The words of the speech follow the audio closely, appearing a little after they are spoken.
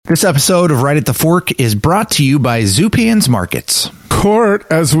This episode of Right at the Fork is brought to you by Zupan's Markets. Court,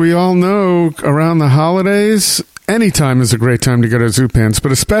 as we all know, around the holidays, anytime is a great time to go to Zupan's,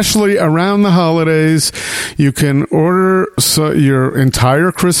 but especially around the holidays, you can order your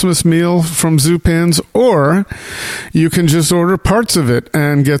entire Christmas meal from Zupan's, or you can just order parts of it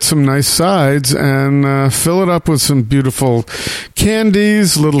and get some nice sides and fill it up with some beautiful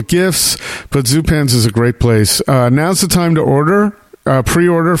candies, little gifts. But Zupan's is a great place. Now's the time to order.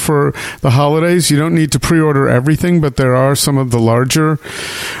 Pre-order for the holidays. You don't need to pre-order everything, but there are some of the larger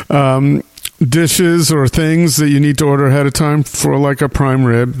dishes or things that you need to order ahead of time for, like a prime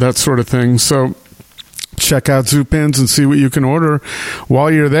rib, that sort of thing. So check out Zupan's and see what you can order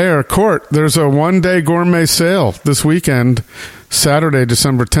while you're there. Court, there's a one-day gourmet sale this weekend, Saturday,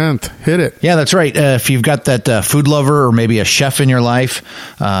 December 10th. Hit it. Yeah, that's right. If you've got that food lover or maybe a chef in your life,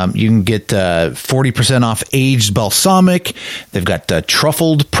 you can get 40% off aged balsamic. They've got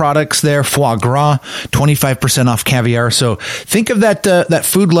truffled products there, foie gras, 25% off caviar. So think of that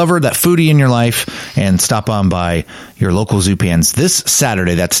food lover, that foodie in your life, and stop on by your local Zupan's this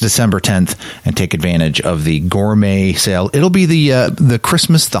Saturday. That's December 10th, and take advantage of the gourmet sale. It'll be the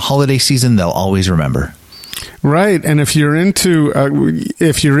Christmas, the holiday season they'll always remember. Right, and if you're into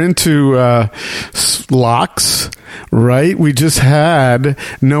locks, right? We just had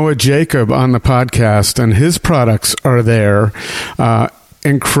Noah Jacob on the podcast, and his products are there.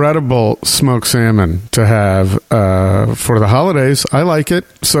 Incredible smoked salmon to have for the holidays. I like it.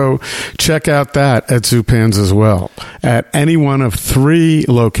 So check out that at Zupan's as well. At any one of 3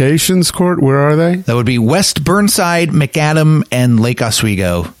 locations, Court, where are they? That would be West Burnside, McAdam, and Lake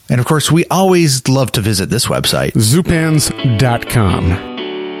Oswego. And of course, we always love to visit this website, Zupans.com.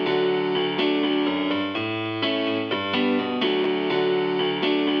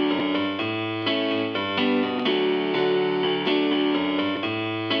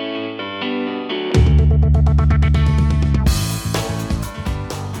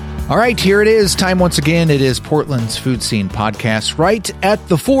 All right, here it is. Time once again. It is Portland's Food Scene Podcast, Right at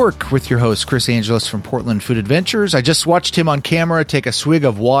the Fork, with your host, Chris Angeles from Portland Food Adventures. I just watched him on camera take a swig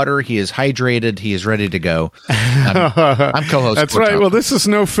of water. He is hydrated. He is ready to go. I'm co-host. That's right. Well, this is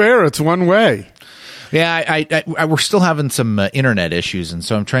no fair. It's one way. Yeah, we're still having some internet issues, and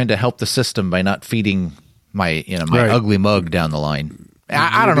so I'm trying to help the system by not feeding my ugly mug down the line.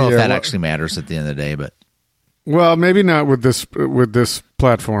 I don't know if that actually matters at the end of the day, but... Well, maybe not with this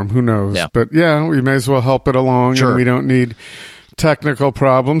platform. Who knows? Yeah. But yeah, we may as well help it along. Sure. And we don't need technical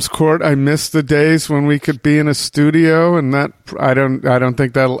problems. Court, I miss the days when we could be in a studio, and that I don't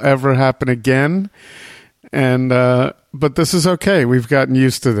think that'll ever happen again. And but this is okay. We've gotten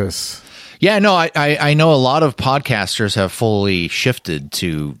used to this. Yeah, no, I know a lot of podcasters have fully shifted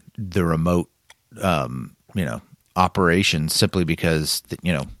to the remote, operations simply because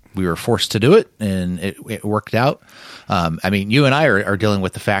we were forced to do it, and it worked out. I mean, you and I are dealing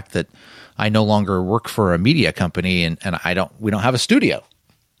with the fact that I no longer work for a media company, and we don't have a studio.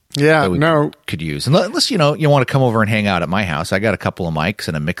 Yeah, could use unless you want to come over and hang out at my house. I got a couple of mics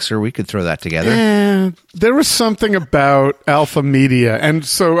and a mixer. We could throw that together. There was something about Alpha Media, and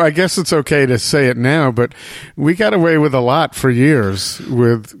so I guess it's okay to say it now, but we got away with a lot for years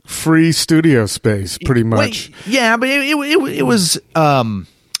with free studio space, pretty much. Well, yeah, but it was.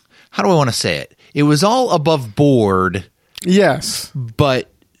 How do I want to say it? It was all above board. Yes.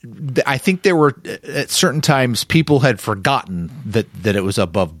 But I think there were, at certain times, people had forgotten that it was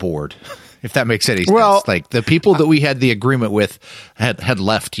above board, if that makes any sense. Well, like the people that we had the agreement with had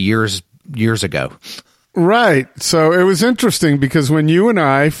left years ago. Right. So it was interesting because when you and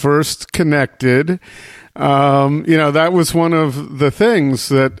I first connected, that was one of the things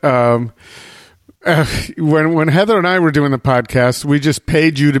that... when Heather and I were doing the podcast, we just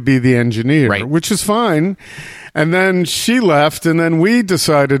paid you to be the engineer, right, which is fine. And then she left, and then we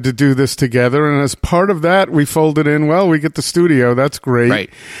decided to do this together. And as part of that, we folded in, well, we get the studio. That's great. Right.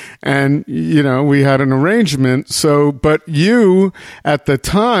 And, we had an arrangement. So, but you at the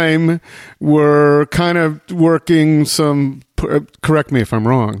time were kind of working some, correct me if I'm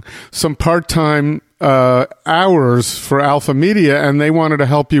wrong, some part-time hours for Alpha Media, and they wanted to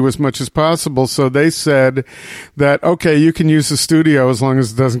help you as much as possible. So they said that, okay, you can use the studio as long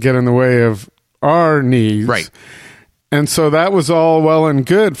as it doesn't get in the way of our needs. Right. And so that was all well and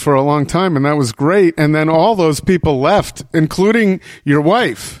good for a long time, and that was great. And then all those people left, including your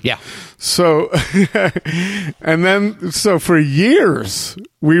wife. Yeah. So, so for years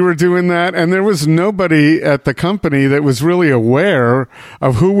we were doing that, and there was nobody at the company that was really aware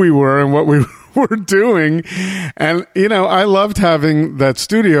of who we were and what we we're doing. And, I loved having that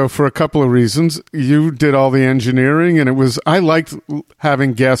studio for a couple of reasons. You did all the engineering, and I liked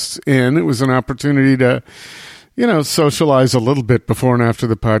having guests in. It was an opportunity to, socialize a little bit before and after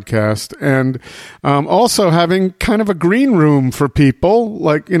the podcast. And also having kind of a green room for people,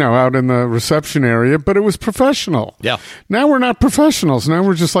 like, out in the reception area, but it was professional. Yeah. Now we're not professionals. Now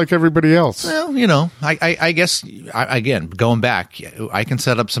we're just like everybody else. Well, I guess, again, going back, I can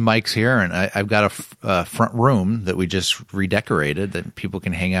set up some mics here, and I've got a front room that we just redecorated that people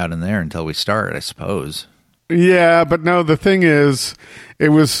can hang out in there until we start, I suppose. Yeah, but no, the thing is,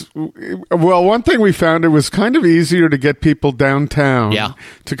 one thing we found, it was kind of easier to get people downtown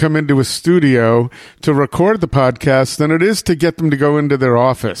to come into a studio to record the podcast than it is to get them to go into their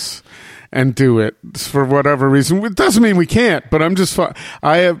office and do it for whatever reason. It doesn't mean we can't, but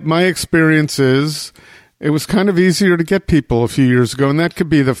my experience is it was kind of easier to get people a few years ago, and that could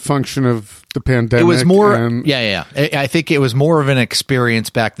be the function of the pandemic. It was more, I think it was more of an experience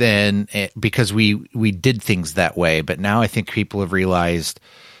back then because we did things that way. But now I think people have realized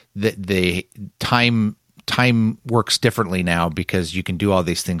that the time works differently now because you can do all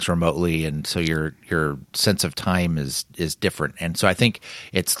these things remotely, and so your sense of time is different. And so I think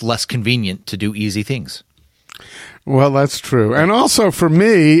it's less convenient to do easy things. Well, that's true. And also for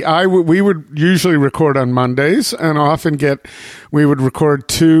me, we would usually record on Mondays, and often we would record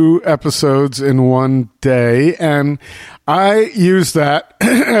 2 episodes in one day. And I use that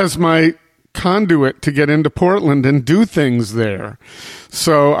as my conduit to get into Portland and do things there.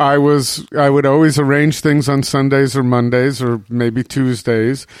 So I would always arrange things on Sundays or Mondays or maybe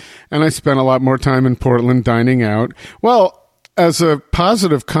Tuesdays. And I spent a lot more time in Portland dining out. Well, as a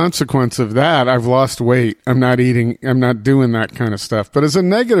positive consequence of that, I've lost weight. I'm not doing that kind of stuff. But as a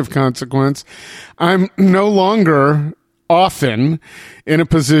negative consequence, I'm no longer often in a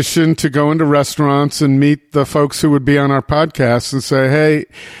position to go into restaurants and meet the folks who would be on our podcast and say, hey,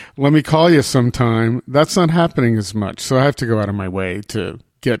 let me call you sometime. That's not happening as much. So I have to go out of my way to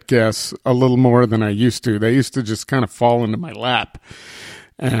get guests a little more than I used to. They used to just kind of fall into my lap.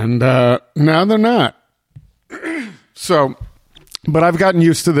 And now they're not. So... But I've gotten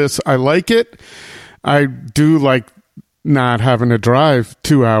used to this. I like it. I do like not having to drive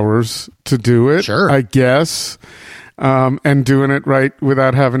 2 hours to do it, sure. I guess, and doing it right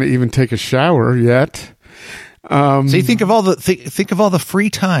without having to even take a shower yet. So you think of all the free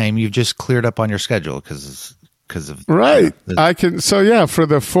time you've just cleared up on your schedule because of right. I can. So yeah, for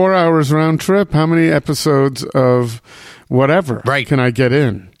the 4 hours round trip, how many episodes of whatever can I get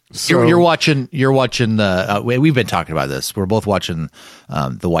in? So, you're watching the. We've been talking about this. We're both watching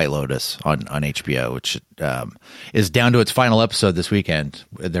the White Lotus on HBO, which is down to its final episode this weekend.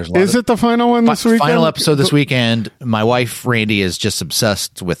 Is it the final one this weekend? Final episode this weekend. My wife Randy is just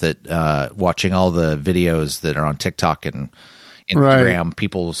obsessed with it, watching all the videos that are on TikTok and Instagram.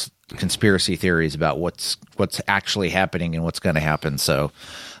 People's conspiracy theories about what's actually happening and what's going to happen. So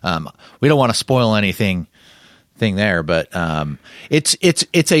we don't want to spoil anything there, but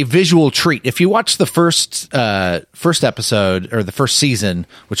it's a visual treat. If you watch the first episode or the first season,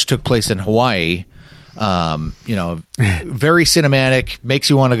 which took place in Hawaii, very cinematic, makes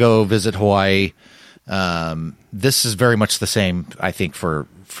you want to go visit Hawaii. This is very much the same, I think, for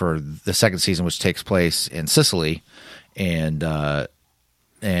the second season, which takes place in Sicily,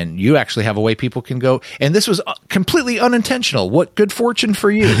 and you actually have a way people can go. And this was completely unintentional. What good fortune for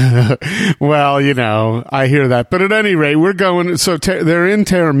you. Well, I hear that. But at any rate, we're going. So they're in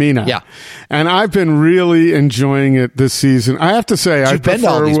Taormina. Yeah. And I've been really enjoying it this season. I have to say, You've been to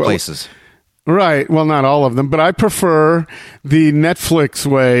all these places. Right. Well, not all of them, but I prefer the Netflix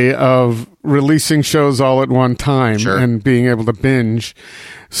way of releasing shows all at one time and being able to binge.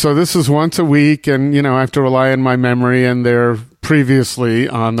 So this is once a week, and, I have to rely on my memory, and they're previously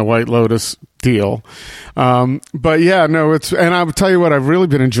on the White Lotus deal. But yeah, no, and I'll tell you what, I've really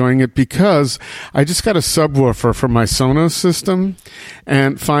been enjoying it because I just got a subwoofer for my Sonos system,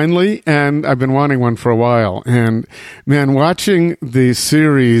 and I've been wanting one for a while. And man, watching the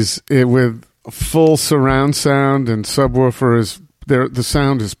series with full surround sound and subwoofer the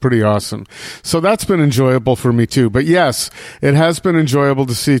sound is pretty awesome. So that's been enjoyable for me too. But yes, it has been enjoyable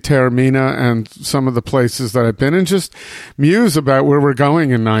to see Taormina and some of the places that I've been and just muse about where we're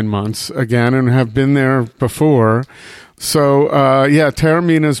going in 9 months again, and have been there before. So,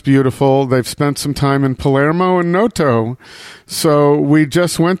 Taormina's beautiful. They've spent some time in Palermo and Noto. So we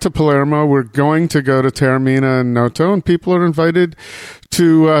just went to Palermo. We're going to go to Taormina and Noto, and people are invited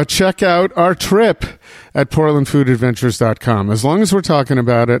to check out our trip at PortlandFoodAdventures.com. As long as we're talking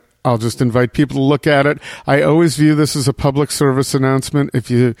about it, I'll just invite people to look at it. I always view this as a public service announcement.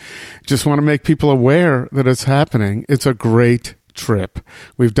 If you just want to make people aware that it's happening, it's a great trip.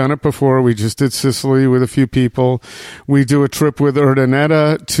 We've done it before. We just did Sicily with a few people. We do a trip with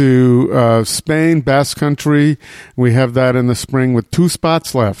Urdaneta to Spain, Basque Country. We have that in the spring with 2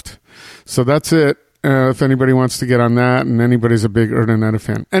 spots left. So that's it. If anybody wants to get on that, and anybody's a big Urdaneta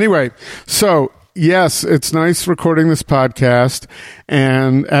fan. Anyway, so yes, it's nice recording this podcast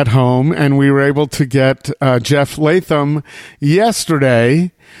and at home, and we were able to get Geoff Latham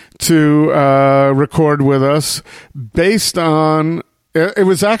yesterday to record with us based on, it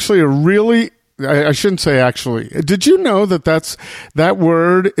was actually a really, I shouldn't say actually. Did you know that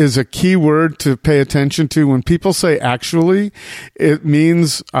word is a key word to pay attention to? When people say actually, it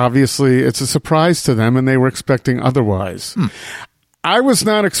means obviously it's a surprise to them and they were expecting otherwise. I was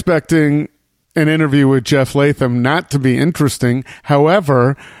not expecting an interview with Geoff Latham not to be interesting.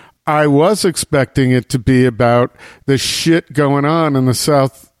 However, I was expecting it to be about the shit going on in the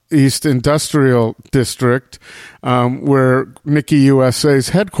Southeast Industrial District, where Nicky USA's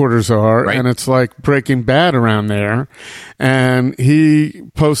headquarters are, right. And it's like Breaking Bad around there. And he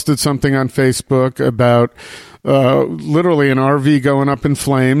posted something on Facebook about literally an RV going up in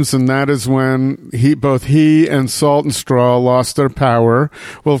flames, and that is when both he and Salt and Straw lost their power.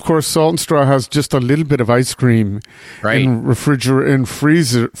 Well, of course, Salt and Straw has just a little bit of ice cream in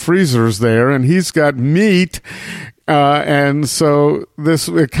freezers there, and he's got meat, and so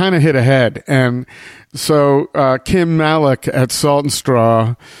it kind of hit ahead. And so Kim Malek at Salt and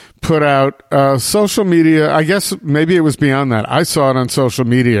Straw put out social media. I guess maybe it was beyond that. I saw it on social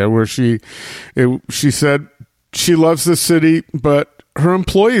media where she said she loves the city, but her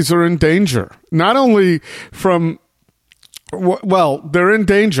employees are in danger. Not only from, well, they're in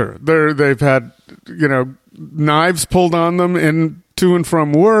danger. They've had, knives pulled on them to and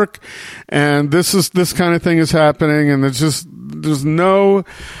from work, and this kind of thing is happening, and there's no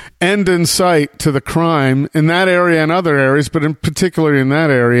end in sight to the crime in that area and other areas, but in particular in that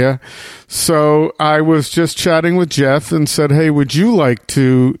area. So I was just chatting with Geoff and said, hey, would you like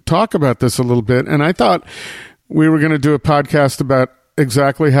to talk about this a little bit? And I thought we were going to do a podcast about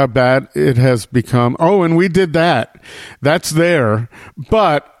exactly how bad it has become. Oh, and we did that. That's there.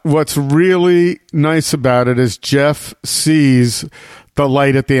 But what's really nice about it is Geoff sees the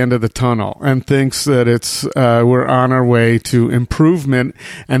light at the end of the tunnel and thinks that we're on our way to improvement.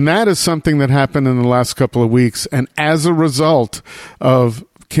 And that is something that happened in the last couple of weeks. And as a result of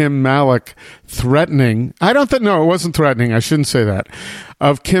Kim Malek threatening, no, it wasn't threatening. I shouldn't say that.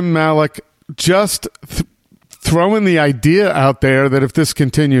 Of Kim Malek just throwing the idea out there that if this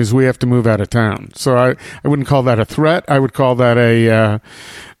continues, we have to move out of town. So I wouldn't call that a threat. I would call that a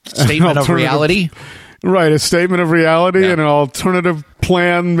statement of reality. Right, a statement of reality and an alternative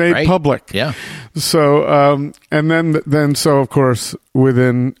plan made public. Yeah. So, and then of course,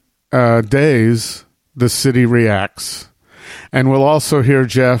 within days, the city reacts. And we'll also hear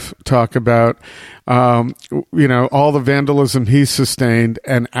Geoff talk about, all the vandalism he sustained,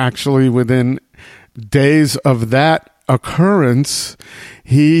 and actually within days of that occurrence,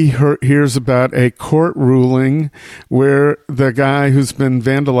 he hears about a court ruling where the guy who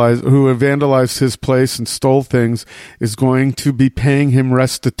vandalized his place and stole things is going to be paying him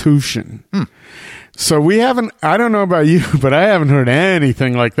restitution. So I don't know about you, but I haven't heard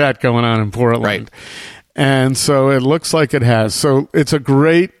anything like that going on in Portland. Right. And so it looks like it has. So it's a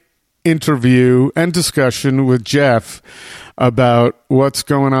great interview and discussion with Geoff about what's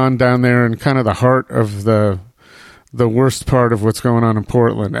going on down there and kind of the heart of the worst part of what's going on in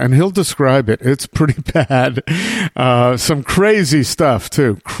Portland. And he'll describe it. It's pretty bad. Some crazy stuff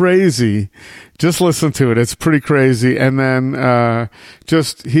too. Crazy. Just listen to it. It's pretty crazy. And then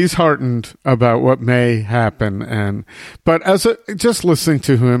he's heartened about what may happen. But just listening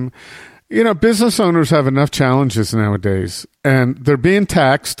to him, business owners have enough challenges nowadays, and they're being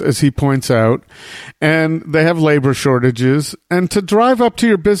taxed, as he points out, and they have labor shortages. And to drive up to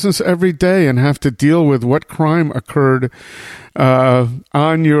your business every day and have to deal with what crime occurred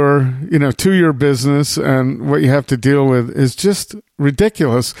on your, to your business and what you have to deal with is just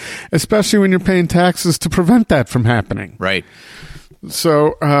ridiculous, especially when you're paying taxes to prevent that from happening. Right.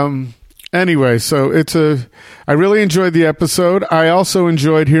 So, Anyway, so I really enjoyed the episode. I also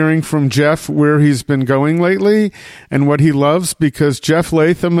enjoyed hearing from Geoff where he's been going lately and what he loves, because Geoff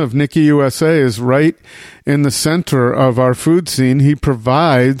Latham of Nicky USA is right in the center of our food scene. He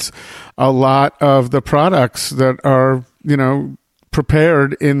provides a lot of the products that are,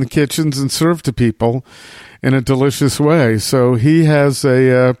 prepared in the kitchens and served to people in a delicious way. So he has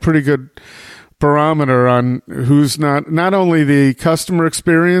a pretty good barometer on who's not only the customer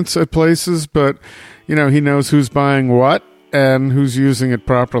experience at places, but he knows who's buying what and who's using it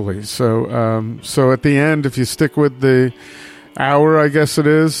properly. So at the end, if you stick with the hour, I guess it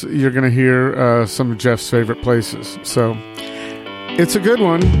is, you're going to hear some of Geoff's favorite places. So it's a good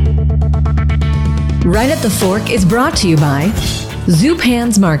one. Right at the Fork is brought to you by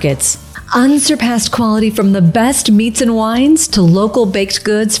Zupan's Markets. Unsurpassed quality from the best meats and wines to local baked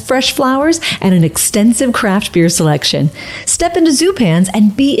goods, fresh flowers, and an extensive craft beer selection. Step into Zupan's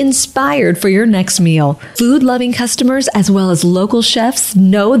and be inspired for your next meal. Food-loving customers as well as local chefs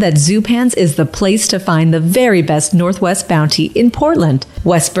know that Zupan's is the place to find the very best Northwest bounty in Portland,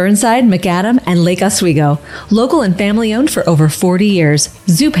 West Burnside, McAdam, and Lake Oswego. Local and family-owned for over 40 years.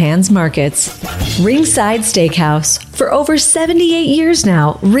 Zupan's Markets. RingSide Steakhouse. For over 78 years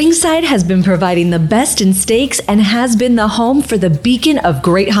now, RingSide has been providing the best in steaks and has been the home for the beacon of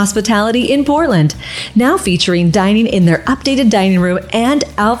great hospitality in Portland. Now featuring dining in their updated dining room and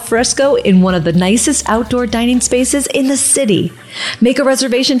al fresco in one of the nicest outdoor dining spaces in the city. Make a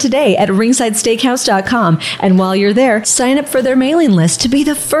reservation today at ringsidesteakhouse.com, and while you're there, sign up for their mailing list to be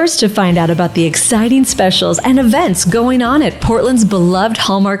the first to find out about the exciting specials and events going on at Portland's beloved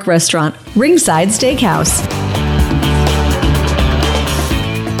Hallmark restaurant, RingSide Steakhouse.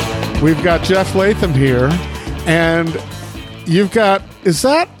 We've got Geoff Latham here, and you've got, is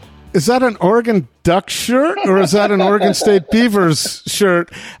that an Oregon Duck shirt, or is that an Oregon State Beavers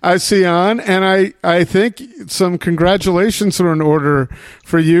shirt I see on? And I think some congratulations are in order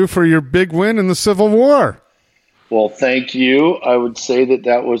for you for your big win in the Civil War. Well, thank you. I would say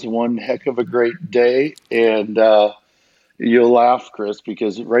that was one heck of a great day, and you'll laugh, Chris,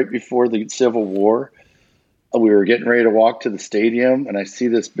 because right before the Civil War, we were getting ready to walk to the stadium, and I see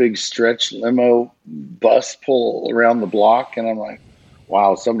this big stretch limo bus pull around the block, and I'm like,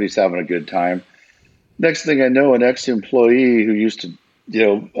 wow, somebody's having a good time. Next thing I know, an ex-employee who used to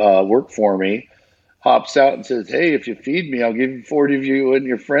work for me hops out and says, hey, if you feed me, I'll give you 40 of you and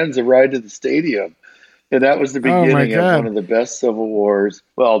your friends a ride to the stadium. And that was the beginning of one of the best Civil Wars.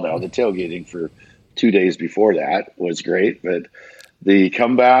 Well, no, the tailgating for 2 days before that was great, but the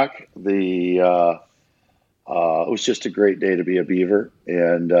comeback, it was just a great day to be a Beaver,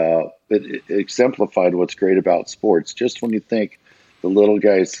 and it exemplified what's great about sports. Just when you think the little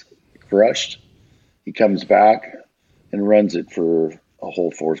guy's crushed, he comes back and runs it for a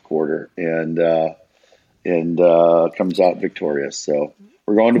whole fourth quarter, and comes out victorious. So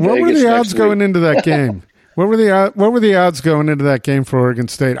we're going to Vegas. What were the odds next going week. into that game? What were the odds going into that game for Oregon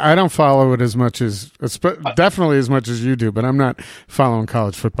State? I don't follow it as much as definitely as much as you do, but I'm not following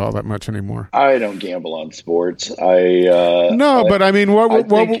college football that much anymore. I don't gamble on sports. But I mean, what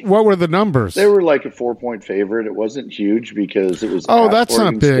were the numbers? They were like a 4-point favorite. It wasn't huge because it was that's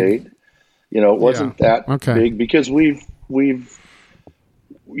Oregon not big. State. It wasn't that big because we've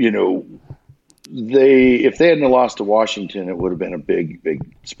if they hadn't lost to Washington, it would have been a big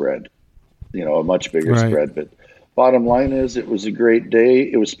spread. A much bigger spread. But bottom line is, it was a great day.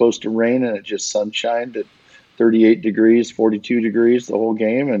 It was supposed to rain, and it just sunshined at 38 degrees, 42 degrees the whole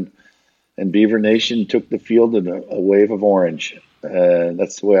game, and Beaver Nation took the field in a wave of orange.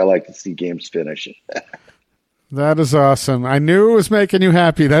 That's the way I like to see games finish. That is awesome. I knew it was making you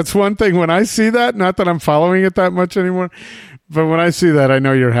happy. That's one thing when I see that, not that I'm following it that much anymore, but when I see that, I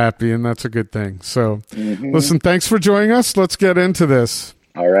know you're happy, and that's a good thing. So Listen, thanks for joining us. Let's get into this.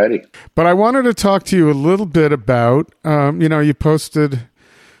 All righty. But I wanted to talk to you a little bit about, you posted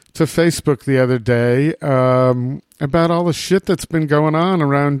to Facebook the other day about all the shit that's been going on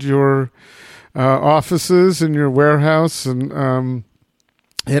around your offices and your warehouse. And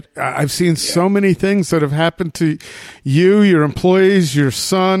I've seen so many things that have happened to you, your employees, your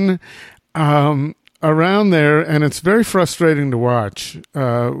son, around there. And it's very frustrating to watch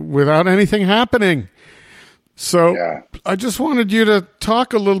without anything happening. So I just wanted you to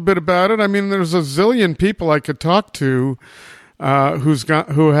talk a little bit about it. I mean, there's a zillion people I could talk to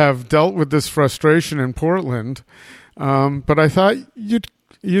who have dealt with this frustration in Portland. But I thought you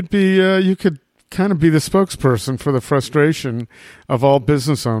could kind of be the spokesperson for the frustration of all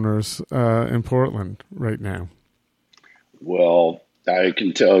business owners in Portland right now. Well, I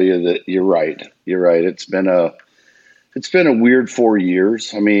can tell you that you're right. You're right. It's been it's been a weird 4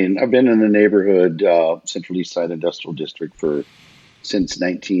 years. I mean, I've been in the neighborhood, Central East Side Industrial District since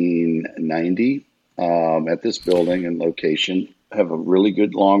 1990, at this building and location. Have a really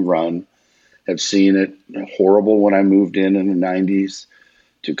good long run. Have seen it horrible when I moved in the 90s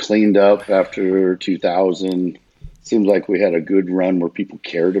to cleaned up after 2000. Seems like we had a good run where people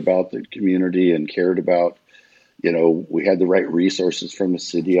cared about the community and cared about, we had the right resources from the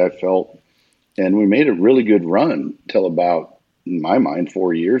city, I felt. And we made a really good run till about, in my mind,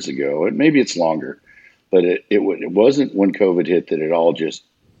 4 years ago. And maybe it's longer, but it wasn't when COVID hit that it all just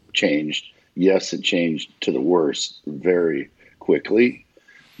changed. Yes, it changed to the worse very quickly,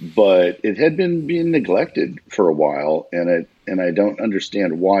 but it had been being neglected for a while. And I don't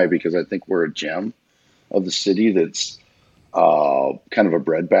understand why, because I think we're a gem of the city that's kind of a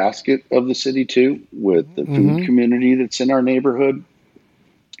breadbasket of the city too, with the food community that's in our neighborhood.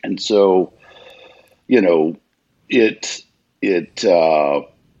 And so, we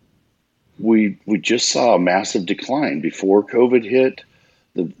just saw a massive decline before COVID hit.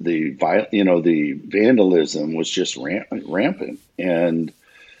 The vandalism was just rampant, and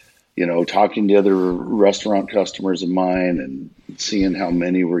talking to other restaurant customers of mine and seeing how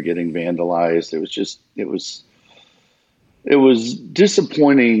many were getting vandalized, it was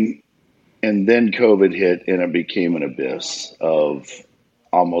disappointing. And then COVID hit, and it became an abyss of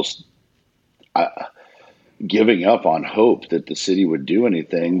almost giving up on hope that the city would do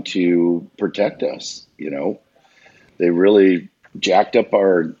anything to protect us. They really jacked up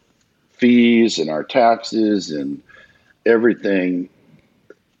our fees and our taxes and everything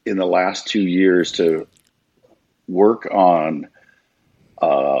in the last 2 years to work on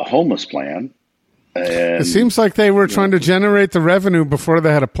a homeless plan. And it seems like they were trying to generate the revenue before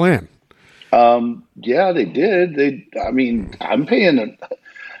they had a plan. Yeah, they did. I'm paying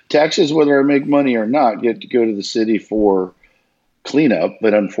taxes whether I make money or not, get to go to the city for cleanup.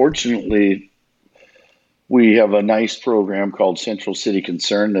 But unfortunately, we have a nice program called Central City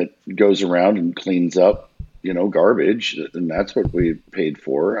Concern that goes around and cleans up, garbage. And that's what we paid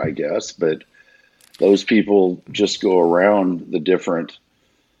for, I guess. But those people just go around the different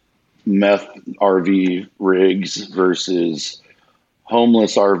meth RV rigs versus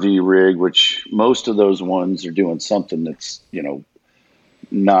homeless RV rig, which most of those ones are doing something that's,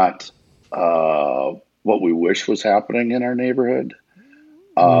 not what we wish was happening in our neighborhood.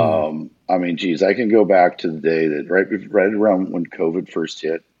 I can go back to the day that right around when COVID first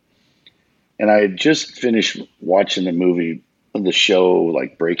hit, and I had just finished watching the show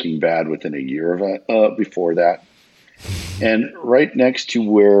like Breaking Bad within a year of it, before that. And right next to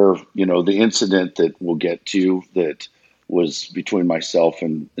where, the incident that we'll get to that was between myself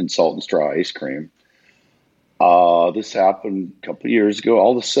and Salt and Straw Ice Cream. This happened a couple of years ago.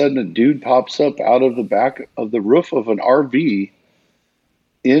 All of a sudden, a dude pops up out of the back of the roof of an RV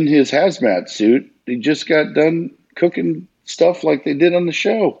in his hazmat suit. He just got done cooking stuff like they did on the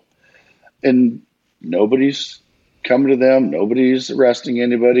show. And nobody's coming to them. Nobody's arresting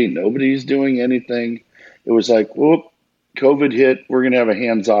anybody. Nobody's doing anything. It was like, whoop, COVID hit. We're going to have a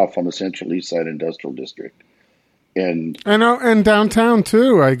hands off on the Central East Side Industrial District. And downtown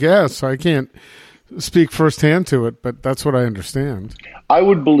too, I guess. I can't speak firsthand to it, but that's what I understand. I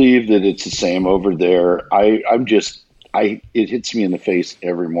would believe that it's the same over there. It hits me in the face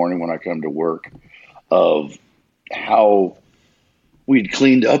every morning when I come to work of how we'd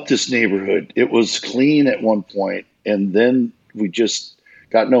cleaned up this neighborhood. It was clean at one point, and then we just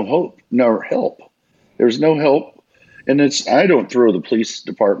got no help. There's no help. And I don't throw the police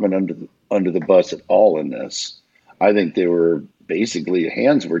department under the bus at all in this. I think they were basically,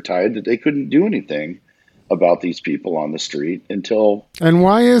 hands were tied that they couldn't do anything about these people on the street until. And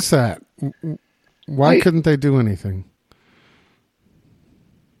why is that? Why couldn't they do anything?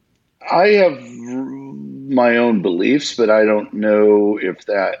 I have my own beliefs, but I don't know if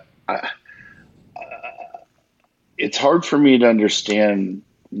that. It's hard for me to understand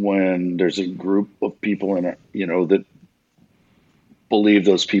when there's a group of people in it, that believe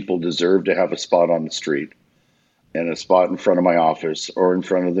those people deserve to have a spot on the street and a spot in front of my office or in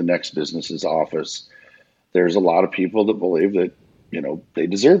front of the next business's office. There's a lot of people that believe that, they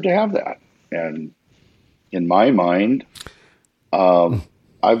deserve to have that. And in my mind,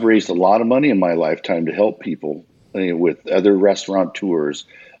 I've raised a lot of money in my lifetime to help people with other restaurateurs.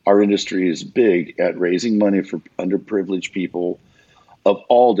 Our industry is big at raising money for underprivileged people of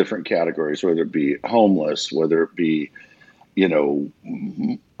all different categories, whether it be homeless, whether it be,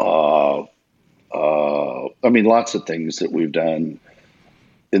 lots of things that we've done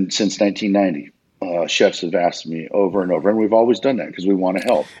since 1990. chefs have asked me over and over, and we've always done that because we want to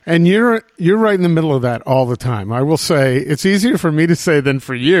help. And you're right in the middle of that all the time. I will say it's easier for me to say than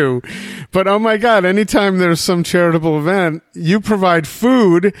for you, but oh my God, anytime there's some charitable event, you provide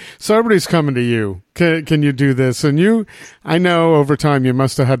food, so everybody's coming to you. Can you do this? And I know over time you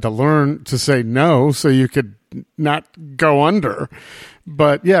must have had to learn to say no so you could not go under.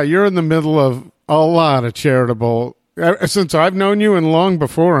 But yeah, you're in the middle of a lot of charitable, since I've known you and long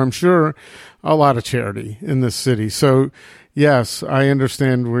before, I'm sure, a lot of charity in this city. So yes, I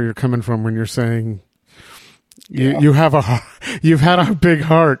understand where you're coming from when you're saying you've had a big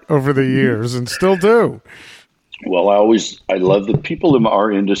heart over the years and still do. Well, I love the people in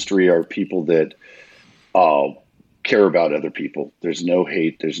our industry are people that care about other people. There's no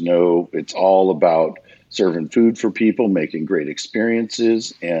hate. It's all about serving food for people, making great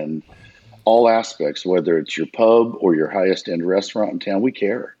experiences, and all aspects, whether it's your pub or your highest end restaurant in town, we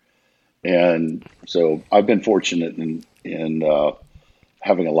care. And so I've been fortunate in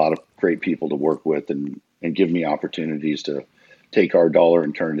having a lot of great people to work with and give me opportunities to take our dollar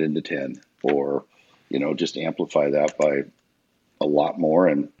and turn it into 10, or, just amplify that by a lot more.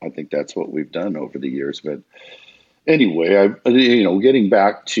 And I think that's what we've done over the years. But anyway, getting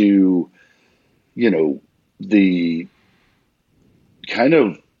back to, the kind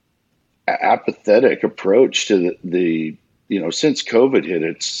of apathetic approach to the since COVID hit,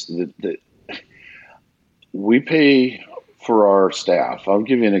 it's that we pay for our staff. I'll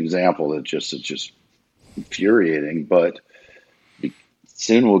give you an example that it's just infuriating, but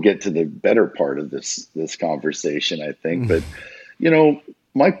soon we'll get to the better part of this conversation, I think. But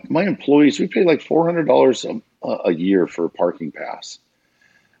my employees, we pay like $400 a year for a parking pass,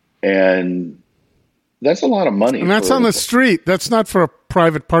 and that's a lot of money. And that's on the street. That's not for a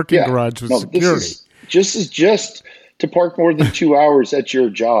private parking garage with security. This is just to park more than 2 hours at your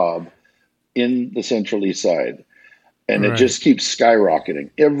job in the Central East Side. And It just keeps skyrocketing.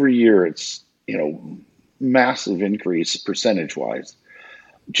 Every year it's, massive increase percentage wise,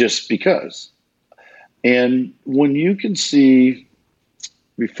 just because. And when you can see,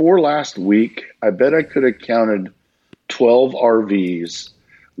 before last week, I bet I could have counted 12 RVs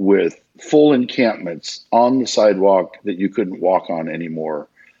with full encampments on the sidewalk that you couldn't walk on anymore.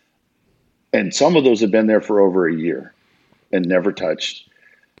 And some of those have been there for over a year and never touched.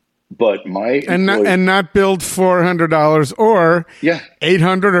 But and not billed $400 or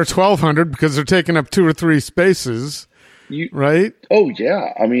 $800 or $1,200 because they're taking up 2 or 3 spaces, right? Oh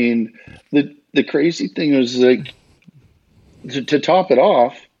yeah, I mean the crazy thing is, like, to top it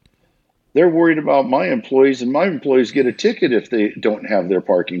off, they're worried about my employees, and my employees get a ticket if they don't have their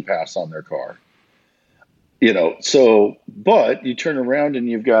parking pass on their car. So, but you turn around and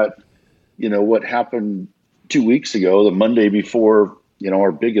you've got, what happened 2 weeks ago, the Monday before,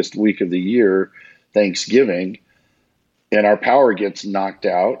 our biggest week of the year, Thanksgiving, and our power gets knocked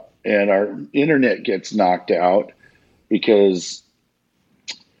out and our internet gets knocked out because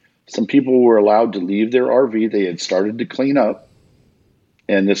some people were allowed to leave their RV. They had started to clean up.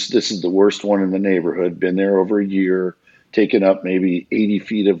 And this is the worst one in the neighborhood, been there over a year, taken up maybe 80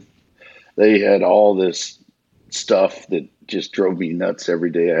 feet of, they had all this stuff that just drove me nuts every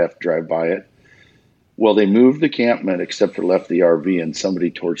day. I have to drive by it. Well, they moved the campment except for left the RV, and somebody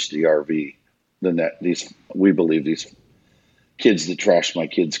torched the RV. We believe these kids that trashed my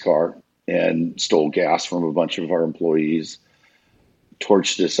kid's car and stole gas from a bunch of our employees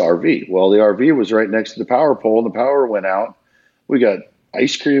torched this RV. Well, the RV was right next to the power pole, and the power went out. We got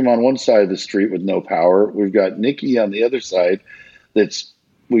ice cream on one side of the street with no power. We've got Nicky on the other side.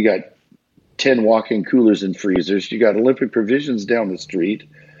 We got 10 walk-in coolers and freezers. You got Olympic Provisions down the street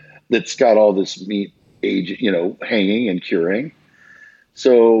that's got all this meat hanging and curing.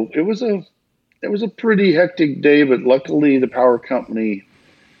 So it was a pretty hectic day, but luckily the power company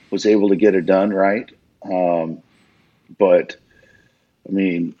was able to get it done right. But I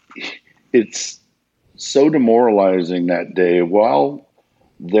mean, it's so demoralizing that day while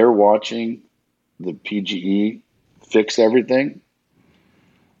they're watching the PGE fix everything.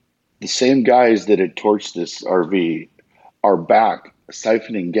 The same guys that had torched this RV are back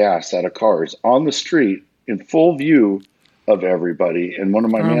siphoning gas out of cars on the street in full view of everybody. And one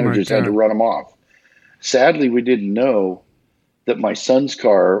of my managers had to run them off. Sadly, we didn't know that my son's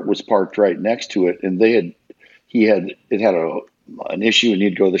car was parked right next to it, and it had an issue and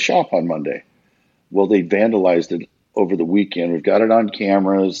he'd go to the shop on Monday. Well, they vandalized it over the weekend. We've got it on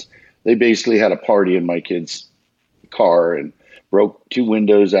cameras. They basically had a party in my kid's car and broke 2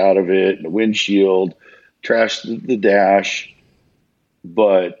 windows out of it and the windshield, trashed the dash.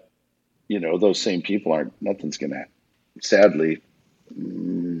 But, those same people nothing's going to, sadly,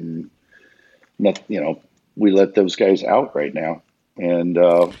 we let those guys out right now, and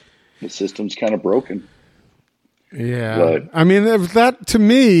the system's kind of broken. Yeah. But, I mean, that to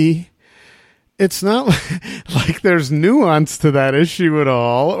me, it's not like there's nuance to that issue at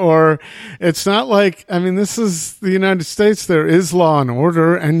all, or it's not like, I mean, this is the United States. There is law and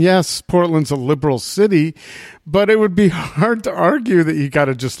order. And yes, Portland's a liberal city, but it would be hard to argue that you got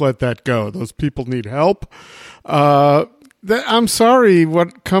to just let that go. Those people need help. I'm sorry,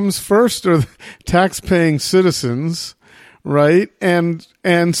 what comes first are tax-paying citizens, right? And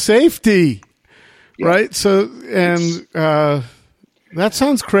safety, yeah. Right? So, and that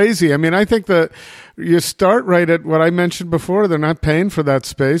sounds crazy. I mean, I think that you start right at what I mentioned before. They're not paying for that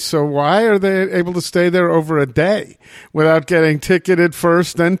space. So why are they able to stay there over a day without getting ticketed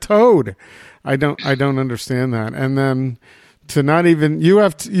first, then towed? I don't understand that. And then to not even, you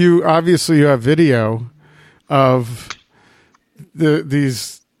obviously you have video of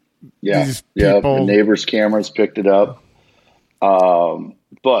these people. The neighbor's cameras picked it up.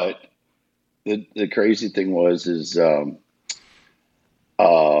 But the crazy thing is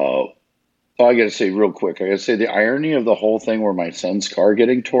I got to say real quick, I got to say the irony of the whole thing where my son's car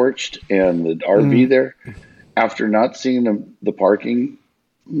getting torched and the RV there, after not seeing the parking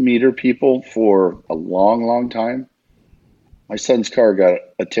meter people for a long, long time, my son's car got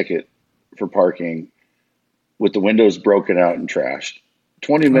a ticket for parking with the windows broken out and trashed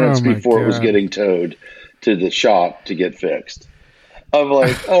 20 minutes before it was getting towed to the shop to get fixed. I'm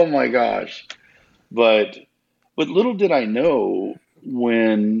like, oh my gosh. But little did I know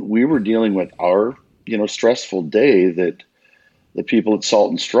when we were dealing with our, stressful day that the people at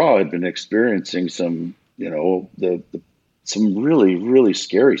Salt and Straw had been experiencing some, some really, really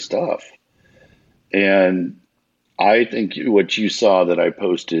scary stuff. And I think what you saw that I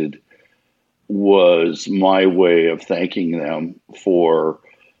posted was my way of thanking them for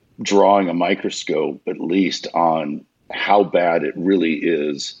drawing a microscope, at least on how bad it really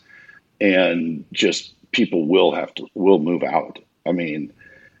is. And just people will move out. I mean,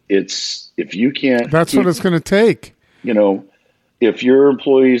 if you can't, that's what it's going to take. If your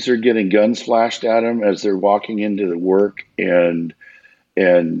employees are getting guns flashed at them as they're walking into the work, and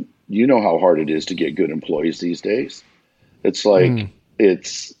you know how hard it is to get good employees these days. It's like, I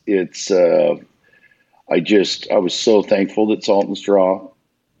was so thankful that Salt and Straw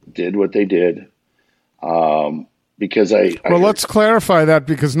did what they did. Because let's clarify that,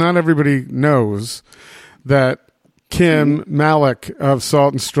 because not everybody knows that Kim Malek of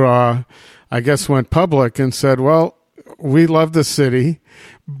Salt and Straw, I guess, went public and said, well, we love the city,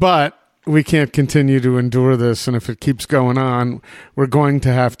 but we can't continue to endure this. And if it keeps going on, we're going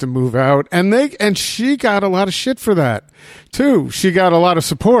to have to move out. And she got a lot of shit for that too. She got a lot of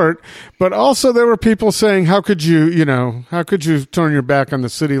support, but also there were people saying, how could you turn your back on the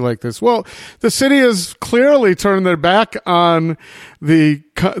city like this? Well, the city has clearly turned their back on the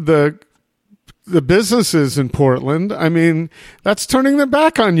businesses in Portland. I mean, that's turning their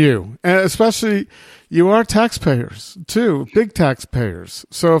back on you, and especially you are taxpayers too, big taxpayers.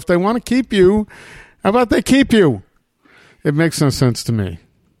 So if they want to keep you, how about they keep you? It makes no sense to me.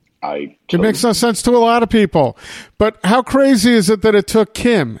 It makes no sense to a lot of people. But how crazy is it that it took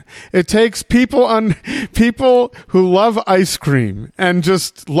Kim? It takes people who love ice cream and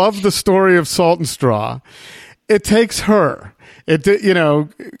just love the story of Salt and Straw. It takes her.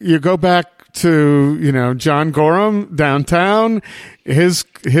 You go back to, John Gorham downtown, his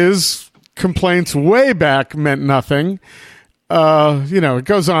complaints way back meant nothing. It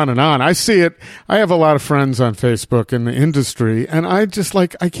goes on and on. I see it. I have a lot of friends on Facebook in the industry, and I just I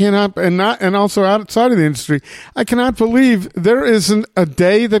cannot, and also outside of the industry, I cannot believe there isn't a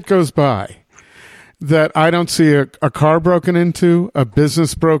day that goes by that I don't see a car broken into, a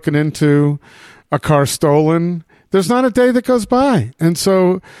business broken into, a car stolen. There's not a day that goes by. And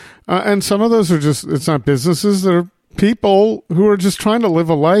so, and some of those are it's not businesses, they're people who are just trying to live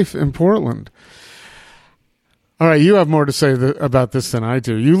a life in Portland. All right, you have more to say about this than I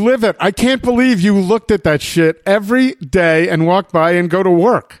do. You live it. I can't believe you looked at that shit every day and walked by and go to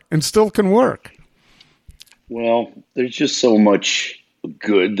work and still can work. Well, there's just so much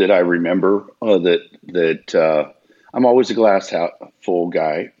good that I remember that I'm always a glass half full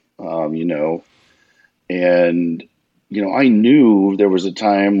guy, and, I knew there was a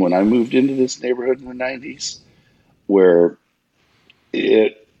time when I moved into this neighborhood in the 90s where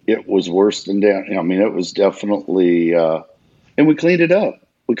it was worse than down. I mean, it was definitely, and we cleaned it up.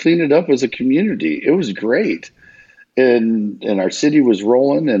 We cleaned it up as a community. It was great. And our city was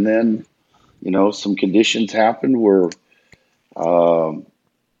rolling. And then, some conditions happened where,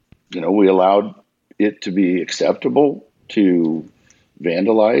 we allowed it to be acceptable to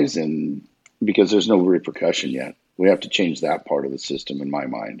vandalize and because there's no repercussion yet. We have to change that part of the system in my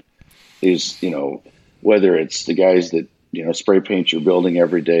mind. Is, whether it's the guys that, spray paint your building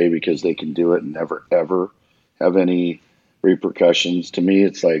every day because they can do it and never, ever have any repercussions. To me,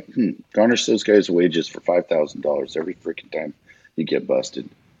 it's like, garnish those guys' wages for $5,000 every freaking time you get busted.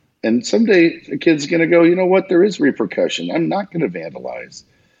 And someday a kid's going to go, you know what? There is repercussion. I'm not going to vandalize.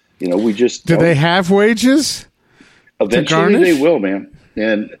 We just do they have wages? Eventually they will, man.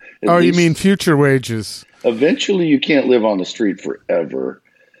 And you mean future wages? Eventually you can't live on the street forever.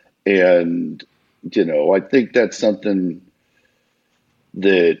 And, I think that's something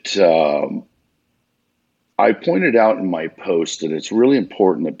that I pointed out in my post, that it's really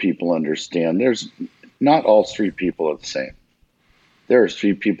important that people understand there's not all street people are the same. There are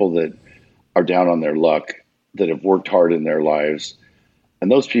street people that are down on their luck, that have worked hard in their lives,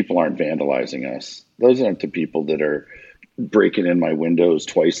 and those people aren't vandalizing us. Those aren't the people that are breaking in my windows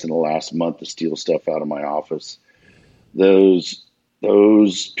twice in the last month to steal stuff out of my office. Those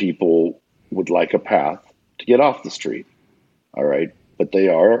people would like a path to get off the street. All right. But they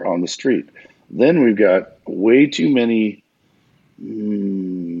are on the street. Then we've got way too many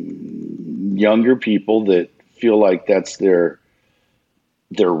younger people that feel like that's their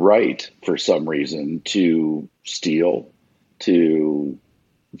right for some reason to steal, to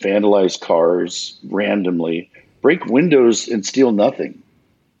vandalize cars randomly, break windows and steal nothing,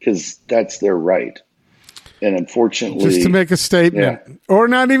 because that's their right. And unfortunately, just to make a statement, or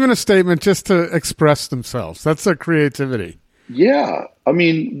not even a statement, just to express themselves. That's their creativity. Yeah. I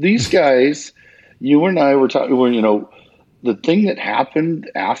mean, these guys, you and I were talking, the thing that happened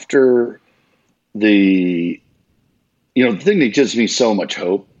after the thing that gives me so much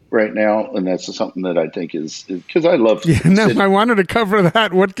hope right now, and that's something that I think is because I love. I wanted to cover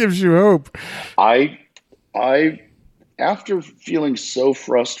that. What gives you hope? I after feeling so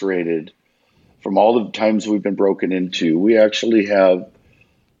frustrated from all the times we've been broken into, we actually have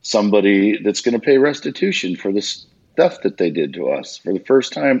somebody that's going to pay restitution for this theft that they did to us. For the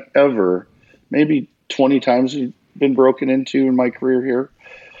first time ever, maybe 20 times we've been broken into in my career here,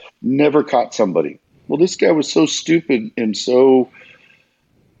 never caught somebody. Well, this guy was so stupid and so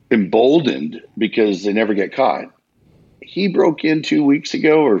emboldened because they never get caught. He broke in 2 weeks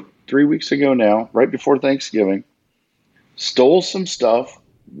ago or 3 weeks ago now, right before Thanksgiving, stole some stuff,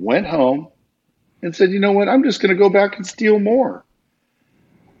 went home, and said, you know what, I'm just going to go back and steal more.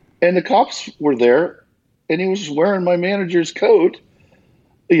 And the cops were there, and he was wearing my manager's coat,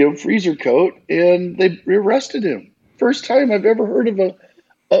 freezer coat, and they arrested him. First time I've ever heard of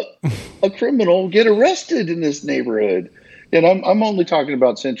a criminal get arrested in this neighborhood. And I'm only talking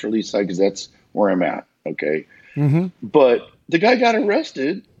about Central East Side because that's where I'm at, okay? Mm-hmm. But the guy got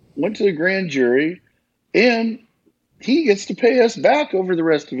arrested, went to the grand jury, and he gets to pay us back over the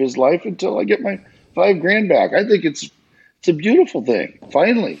rest of his life until I get my $5,000 back. I think it's a beautiful thing.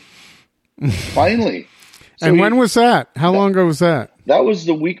 Finally. So and when was that? How long ago was that? That was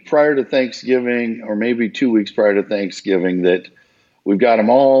the week prior to Thanksgiving, or maybe 2 weeks prior to Thanksgiving, that we've got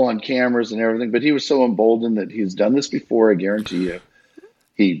them all on cameras and everything. But he was so emboldened that he's done this before, I guarantee you.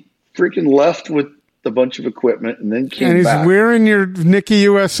 He freaking left with a bunch of equipment and then came back. And he's wearing your Nicky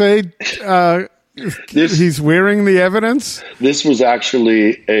USA he's wearing the evidence? This was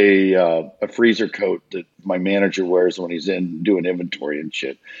actually a freezer coat that my manager wears when he's in doing inventory and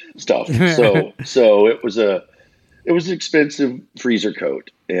stuff. So it was an expensive freezer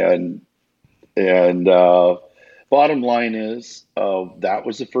coat. And bottom line is, that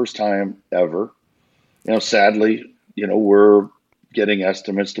was the first time ever. Sadly, we're getting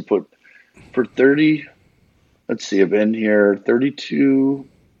estimates to put for 30, let's see, I've been here 32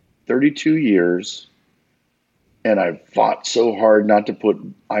 years, and I've fought so hard not to put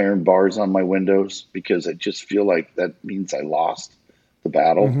iron bars on my windows because I just feel like that means I lost the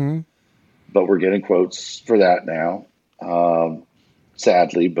battle. Mm-hmm. But we're getting quotes for that now,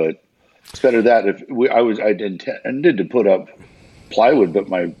 sadly. But it's better that I intended to put up plywood, but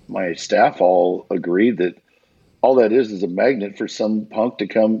my staff all agreed that all that is a magnet for some punk to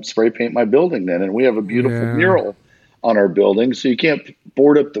come spray paint my building then, and we have a beautiful mural on our building, so you can't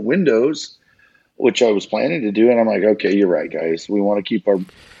board up the windows, which I was planning to do. And I'm like, okay, you're right, guys. We want to keep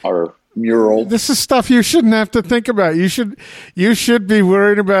our mural. This is stuff you shouldn't have to think about. You should be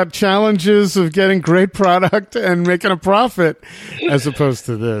worried about challenges of getting great product and making a profit, as opposed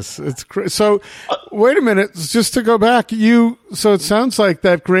to this. So wait a minute, just to go back. So it sounds like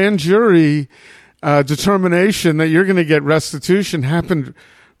that grand jury determination that you're going to get restitution happened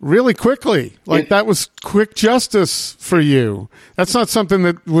really quickly. Like that was quick justice for you. That's not something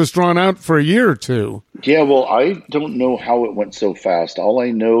that was drawn out for a year or two. Yeah, well, I don't know how it went so fast. All I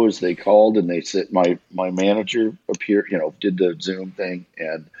know is they called and they said my manager appeared, did the Zoom thing,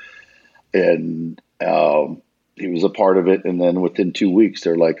 and he was a part of it. And then within 2 weeks,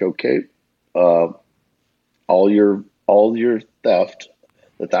 they're like, okay, all your theft,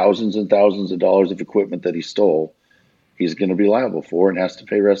 the thousands and thousands of dollars of equipment that he stole, he's going to be liable for and has to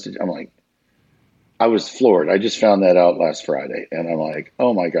pay restitution. I'm like, I was floored. I just found that out last Friday, and I'm like,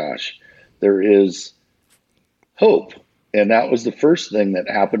 oh my gosh, there is hope. And that was the first thing that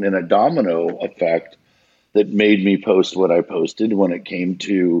happened in a domino effect that made me post what I posted when it came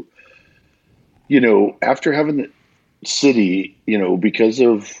to, after having the city, because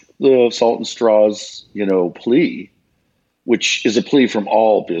of the Salt and Straws, plea, which is a plea from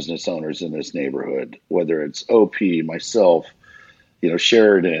all business owners in this neighborhood, whether it's OP, myself,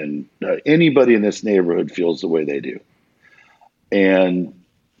 Sheridan, anybody in this neighborhood feels the way they do. And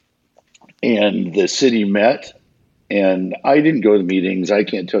the city met, and I didn't go to the meetings. I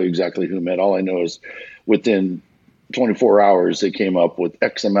can't tell you exactly who met. All I know is within 24 hours, they came up with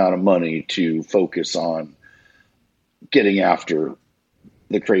X amount of money to focus on getting after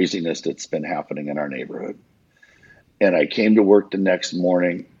the craziness that's been happening in our neighborhood. And I came to work the next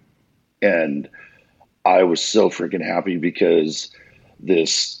morning, and I was so freaking happy because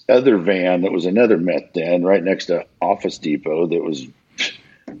this other van that was another meth den right next to Office Depot that was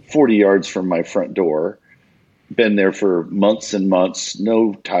 40 yards from my front door, been there for months and months,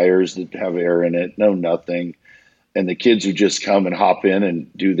 no tires that have air in it, no nothing. And the kids would just come and hop in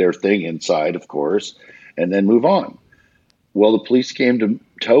and do their thing inside, of course, and then move on. Well, the police came to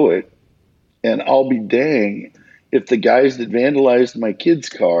tow it, and I'll be dang if the guys that vandalized my kid's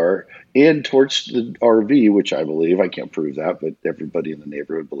car and torched the RV, which I believe, I can't prove that, but everybody in the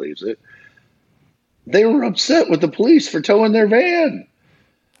neighborhood believes it, they were upset with the police for towing their van.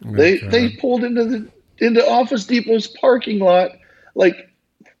 They pulled into Office Depot's parking lot like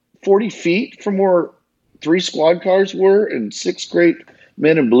 40 feet from where 3 squad cars were, and 6 great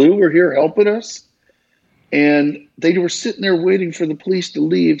men in blue were here helping us. And they were sitting there waiting for the police to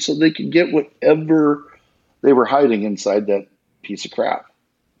leave so they could get whatever they were hiding inside that piece of crap.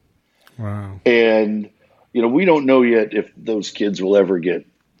 Wow. And, we don't know yet if those kids will ever get,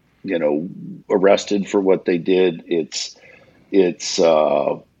 arrested for what they did.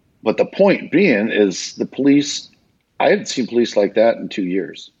 But the point being is the police, I haven't seen police like that in 2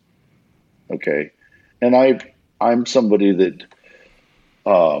 years. Okay. And I'm somebody that,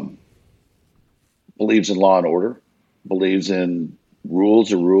 believes in law and order, believes in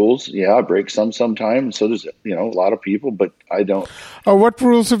rules are rules. Yeah, I break some sometimes. So does, a lot of people, but I don't. Oh, what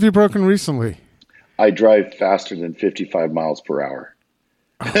rules have you broken recently? I drive faster than 55 miles per hour.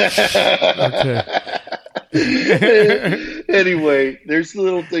 Okay. Anyway, there's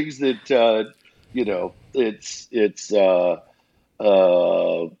little things that,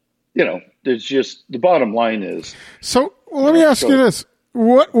 there's just, the bottom line is. So let me ask you this.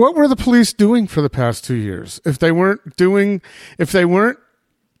 What were the police doing for the past 2 years? If they weren't towing,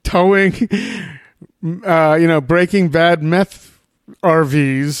 Breaking Bad meth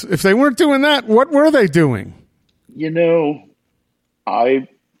RVs, if they weren't doing that, what were they doing? I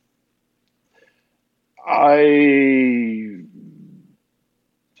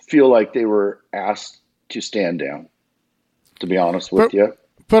feel like they were asked to stand down, to be honest with you.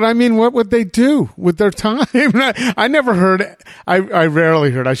 But I mean, what would they do with their time? I never heard, I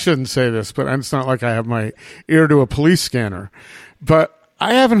rarely heard, I shouldn't say this, but it's not like I have my ear to a police scanner. But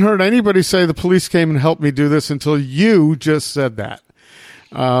I haven't heard anybody say the police came and helped me do this until you just said that.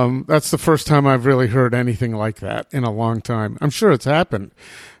 That's the first time I've really heard anything like that in a long time. I'm sure it's happened,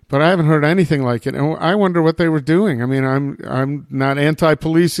 but I haven't heard anything like it. And I wonder what they were doing. I mean, I'm not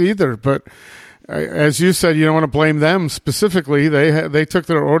anti-police either, but as you said, you don't want to blame them specifically. They took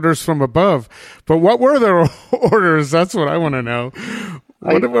their orders from above. But what were their orders? That's what I want to know.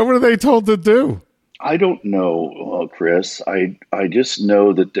 What were they told to do? I don't know, Chris. I just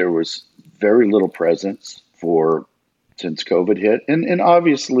know that there was very little presence since COVID hit. And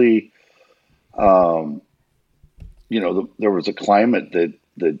obviously, there was a climate that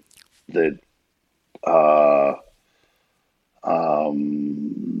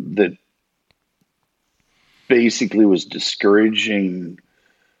basically was discouraging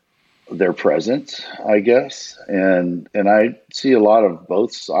their presence, I guess. And I see a lot of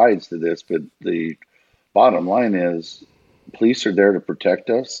both sides to this, but the bottom line is police are there to protect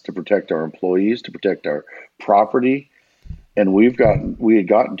us, to protect our employees, to protect our property. And we had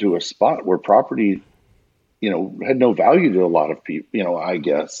gotten to a spot where property had no value to a lot of people, I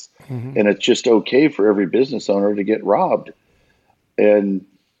guess. Mm-hmm. And it's just okay for every business owner to get robbed. And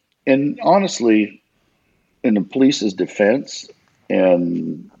honestly, in the police's defense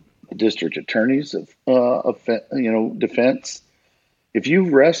and the district attorney's defense, if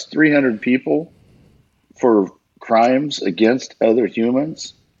you arrest 300 people for crimes against other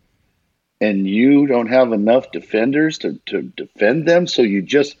humans and you don't have enough defenders to defend them, so you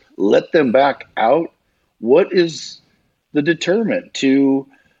just let them back out, what is the deterrent to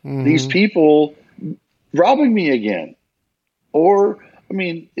these people robbing me again? Or,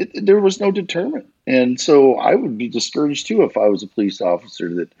 there was no deterrent. And so I would be discouraged too if I was a police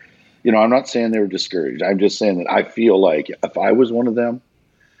officer that, I'm not saying they were discouraged. I'm just saying that I feel like if I was one of them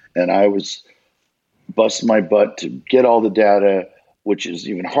and I was busting my butt to get all the data, which is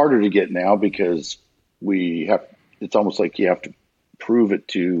even harder to get now because it's almost like you have to prove it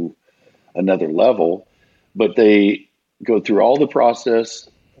to another level, but they go through all the process,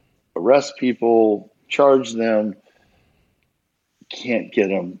 arrest people, charge them, can't get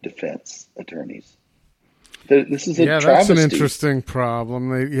them defense attorneys. This is a travesty. Yeah, that's an interesting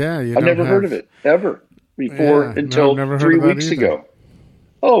problem. I've never heard of it ever before until 3 weeks ago.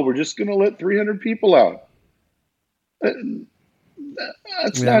 Oh, we're just going to let 300 people out.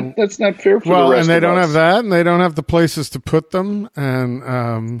 That's not fair for the rest of us. Well, and they don't have that, and they don't have the places to put them,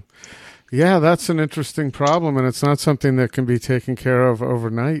 and that's an interesting problem, and it's not something that can be taken care of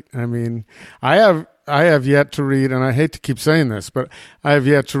overnight. I have yet to read, and I hate to keep saying this, but I have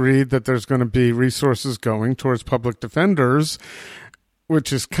yet to read that there's going to be resources going towards public defenders,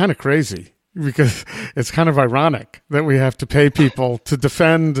 which is kind of crazy because it's kind of ironic that we have to pay people to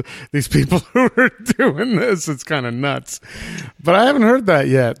defend these people who are doing this. It's kind of nuts, but I haven't heard that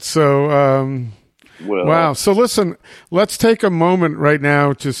yet. So, wow. So listen, let's take a moment right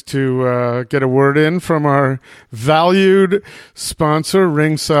now just to get a word in from our valued sponsor,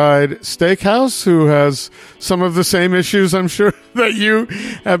 RingSide Steakhouse, who has some of the same issues, I'm sure, that you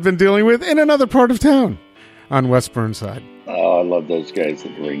have been dealing with in another part of town on West Burnside. Oh, I love those guys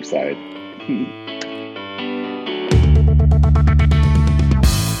at RingSide.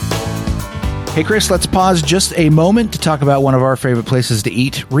 Hey, Chris, let's pause just a moment to talk about one of our favorite places to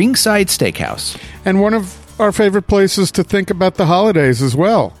eat, RingSide Steakhouse. And one of our favorite places to think about the holidays as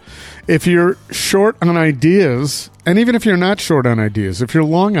well. If you're short on ideas, and even if you're not short on ideas, if you're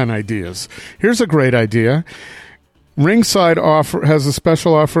long on ideas, here's a great idea. RingSide has a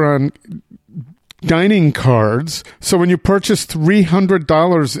special offer on dining cards. So when you purchase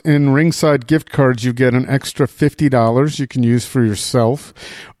 $300 in RingSide gift cards, you get an extra $50 you can use for yourself.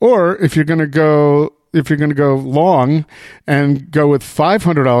 Or if you're going to go long and go with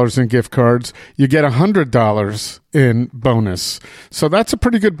 $500 in gift cards, you get $100 in bonus. So that's a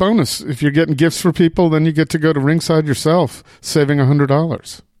pretty good bonus. If you're getting gifts for people, then you get to go to RingSide yourself, saving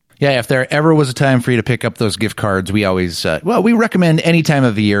 $100. Yeah, if there ever was a time for you to pick up those gift cards, we always, we recommend any time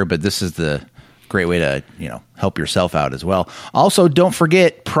of the year, but this is the great way to, help yourself out as well. Also, don't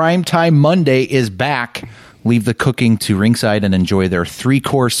forget, Primetime Monday is back. Leave the cooking to RingSide and enjoy their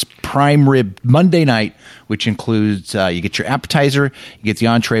 3-course prime rib Monday night, which includes you get your appetizer, you get the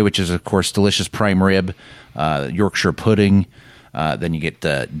entree, which is, of course, delicious prime rib, Yorkshire pudding. Then you get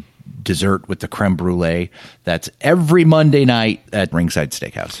the dessert with the creme brulee. That's every Monday night at RingSide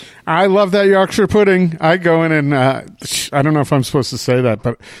Steakhouse. I love that Yorkshire pudding. I go in and I don't know if I'm supposed to say that,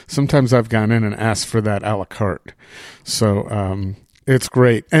 but sometimes I've gone in and asked for that a la carte. So it's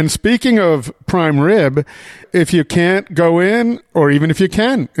great. And speaking of prime rib, if you can't go in, or even if you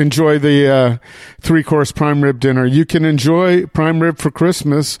can, enjoy the 3-course prime rib dinner, you can enjoy prime rib for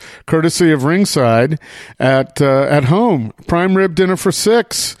Christmas, courtesy of RingSide, at home. Prime rib dinner for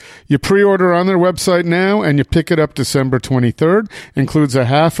 6. You pre-order on their website now, and you pick it up December 23rd. Includes a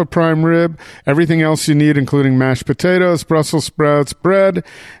half a prime rib, everything else you need, including mashed potatoes, Brussels sprouts, bread,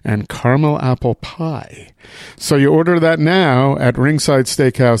 and caramel apple pie. So you order that now at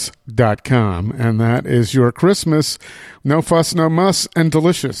ringsidesteakhouse.com, and that is your Christmas. No fuss, no muss, and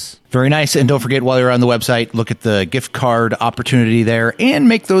delicious. Very nice. And don't forget, while you're on the website, look at the gift card opportunity there and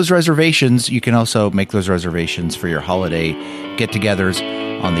make those reservations. You can also make those reservations for your holiday get-togethers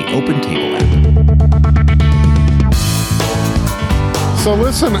on the Open Table app. So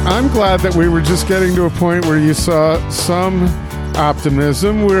listen, I'm glad that we were just getting to a point where you saw some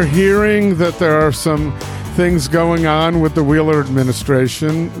optimism. We're hearing that there are some things going on with the Wheeler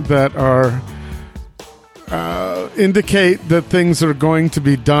administration that are indicate that things are going to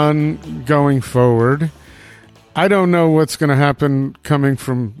be done going forward. I don't know what's going to happen coming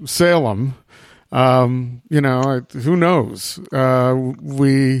from Salem. Who knows?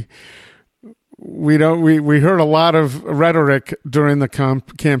 we heard a lot of rhetoric during the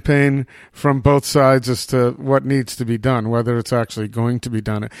campaign from both sides as to what needs to be done, whether it's actually going to be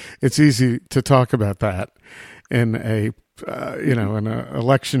done. It's easy to talk about that in an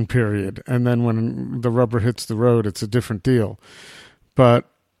election period, and then when the rubber hits the road, it's a different deal. But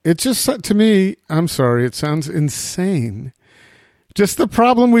it just, to me, I'm sorry, it sounds insane. Just the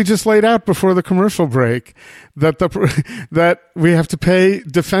problem we just laid out before the commercial break, that we have to pay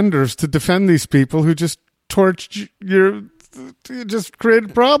defenders to defend these people who just just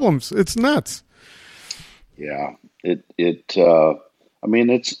created problems. It's nuts. Yeah, it's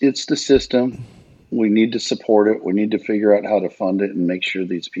the system. We need to support it. We need to figure out how to fund it and make sure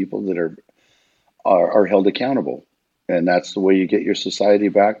these people that are held accountable. And that's the way you get your society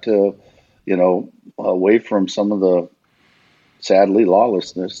back to, away from some of the, sadly,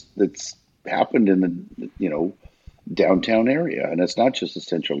 lawlessness that's happened in the, downtown area. And it's not just the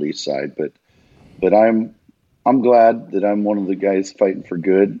Central East Side, but I'm glad that I'm one of the guys fighting for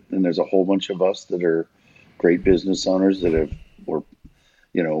good. And there's a whole bunch of us that are great business owners that were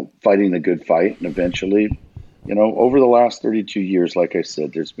fighting the good fight. And eventually, over the last 32 years, like I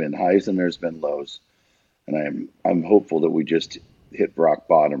said, there's been highs and there's been lows. And I'm hopeful that we just hit rock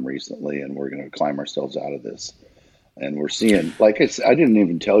bottom recently and we're going to climb ourselves out of this. And we're seeing, like I said, I didn't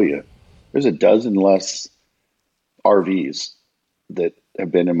even tell you, there's a dozen less RVs that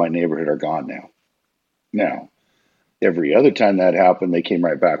have been in my neighborhood are gone now. Now, every other time that happened, they came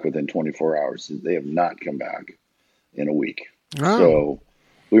right back within 24 hours. They have not come back in a week. Oh. So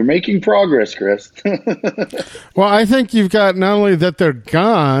we're making progress, Chris. Well, I think you've got not only that they're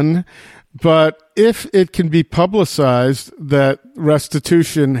gone, but if it can be publicized that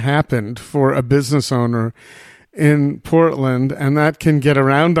restitution happened for a business owner in Portland, and that can get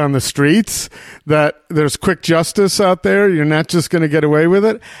around on the streets, that there's quick justice out there, you're not just going to get away with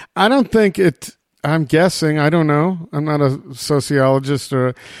it. I don't think I'm guessing, I don't know, I'm not a sociologist,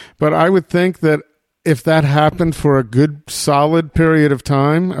 but I would think that if that happened for a good solid period of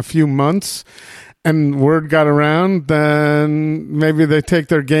time, a few months, and word got around, then maybe they take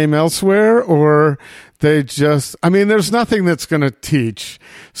their game elsewhere, or they just, there's nothing that's going to teach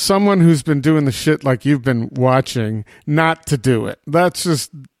someone who's been doing the shit like you've been watching not to do it. That's just,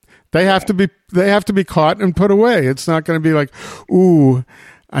 they have to be caught and put away. It's not going to be like, ooh,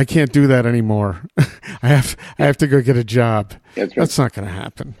 I can't do that anymore. I have to go get a job. That's not going to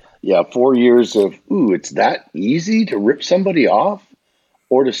happen. Yeah. 4 years of, it's that easy to rip somebody off?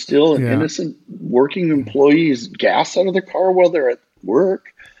 Or to steal an innocent working employee's gas out of their car while they're at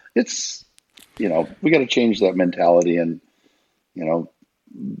work. It's, we got to change that mentality and,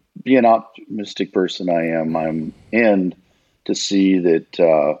 be an optimistic person and to see that,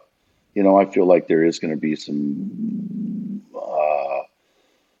 I feel like there is going to be some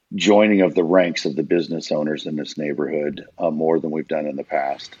joining of the ranks of the business owners in this neighborhood more than we've done in the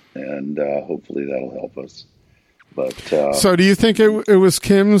past. And hopefully that'll help us. But so do you think it was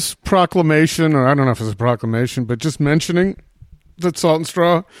Kim's proclamation, or I don't know if it was a proclamation, but just mentioning that Salt and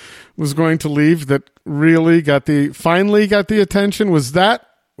Straw was going to leave that really finally got the attention? Was that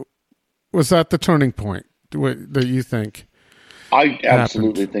the turning point that you think? I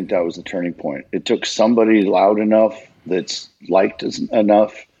absolutely think that was the turning point. It took somebody loud enough that's liked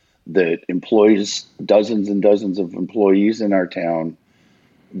enough that employs dozens and dozens of employees in our town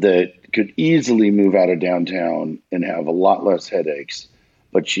that could easily move out of downtown and have a lot less headaches,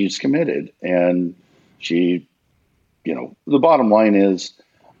 but she's committed. And she, the bottom line is,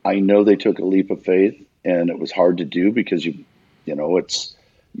 I know they took a leap of faith and it was hard to do because when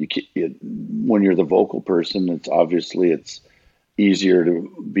you're the vocal person, it's easier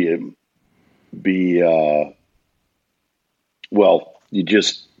to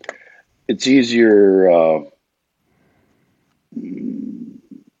it's easier,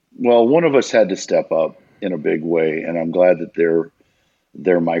 one of us had to step up in a big way, and I'm glad that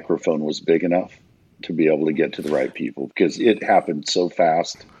their microphone was big enough to be able to get to the right people, because it happened so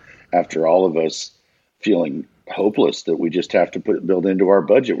fast after all of us feeling hopeless that we just have to build into our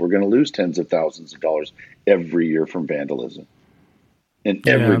budget. We're going to lose tens of thousands of dollars every year from vandalism. And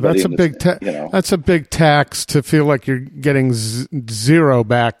everybody, that's a big tax to feel like you're getting zero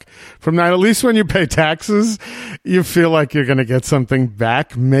back from that. At least when you pay taxes, you feel like you're going to get something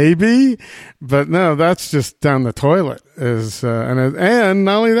back, maybe. But no, that's just down the toilet. And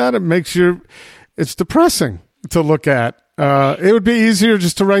not only that, it's depressing to look at It would be easier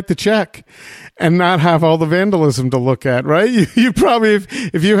just to write the check and not have all the vandalism to look at, right? You probably,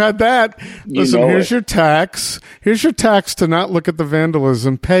 if you had that, listen, here's your tax. Here's your tax to not look at the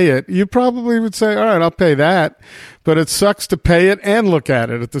vandalism, pay it. You probably would say, all right, I'll pay that. But it sucks to pay it and look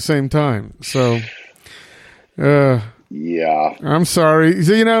at it at the same time. So, yeah, I'm sorry.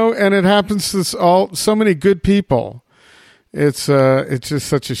 So, and it happens to so many good people. It's just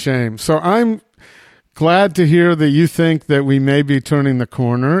such a shame. So I'm glad to hear that you think that we may be turning the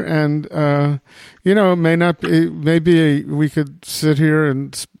corner, and it may not be. Maybe we could sit here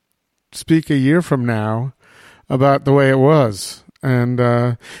and speak a year from now about the way it was. And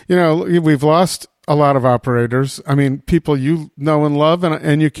we've lost a lot of operators. I mean, people you know and love,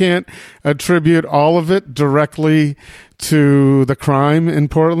 and you can't attribute all of it directly to the crime in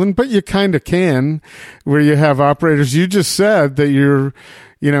Portland, but you kind of can, where you have operators. You just said that you're,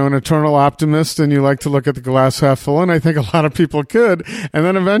 an eternal optimist and you like to look at the glass half full, and I think a lot of people could. And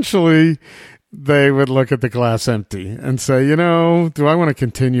then eventually they would look at the glass empty and say, do I want to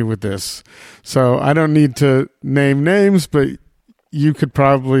continue with this? So I don't need to name names, but you could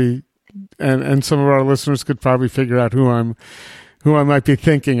probably, and some of our listeners could probably figure out who I might be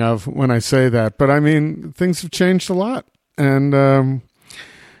thinking of when I say that. But I mean, things have changed a lot.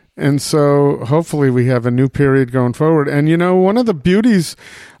 And so hopefully we have a new period going forward. And, one of the beauties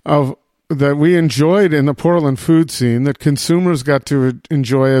that we enjoyed in the Portland food scene, that consumers got to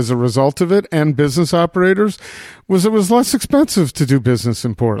enjoy as a result of it, and business operators, was it was less expensive to do business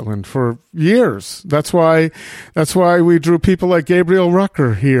in Portland for years. That's why we drew people like Gabriel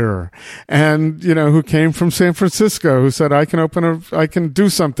Rucker here, and who came from San Francisco, who said, I can do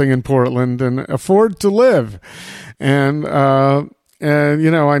something in Portland and afford to live. And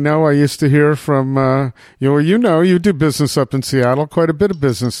I know I used to hear from, you do business up in Seattle, quite a bit of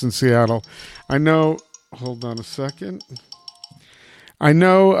business in Seattle. I know, hold on a second. I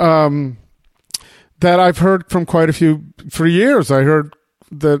know that I've heard from quite a few, for years, I heard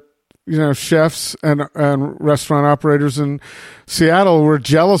that, chefs and restaurant operators in Seattle were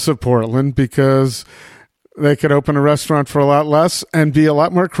jealous of Portland because they could open a restaurant for a lot less and be a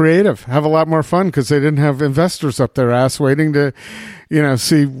lot more creative, have a lot more fun, because they didn't have investors up their ass waiting to,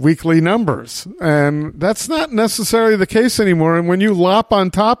 see weekly numbers. And that's not necessarily the case anymore. And when you lop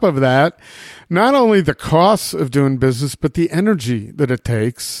on top of that, not only the costs of doing business, but the energy that it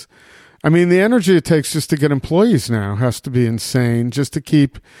takes. I mean, the energy it takes just to get employees now has to be insane, just to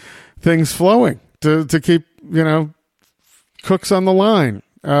keep things flowing, to keep, cooks on the line,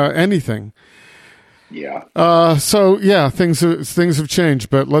 anything. Yeah. Things have changed,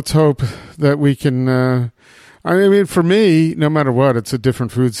 but let's hope that we can. I mean, for me, no matter what, it's a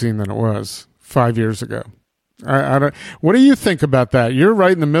different food scene than it was 5 years ago. I don't. What do you think about that? You're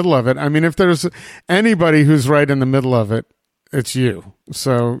right in the middle of it. I mean, if there's anybody who's right in the middle of it, it's you.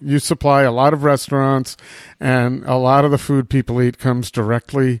 So you supply a lot of restaurants, and a lot of the food people eat comes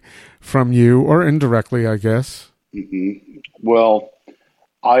directly from you, or indirectly, I guess. Mm-hmm. Well,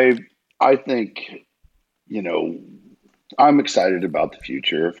 I think. I'm excited about the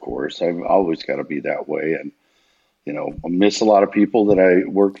future, of course. I've always got to be that way. And, I miss a lot of people that I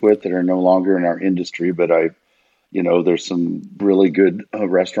worked with that are no longer in our industry, but there's some really good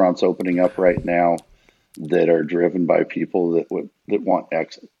restaurants opening up right now that are driven by people that want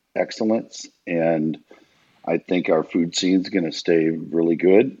excellence. And I think our food scene is going to stay really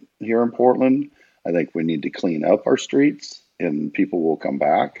good here in Portland. I think we need to clean up our streets and people will come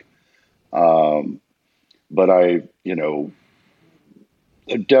back. But I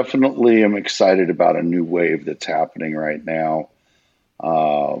definitely am excited about a new wave that's happening right now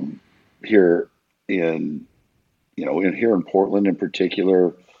here in Portland in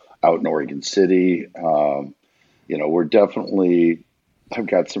particular, out in Oregon City. We're definitely, I've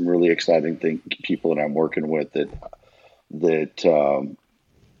got some really exciting people that I'm working with that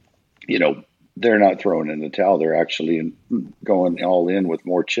they're not throwing in the towel. They're actually going all in with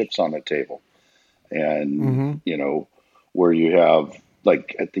more chips on the table. And, where you have,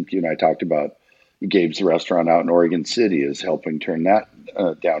 like, I think you and I talked about, Gabe's restaurant out in Oregon City is helping turn that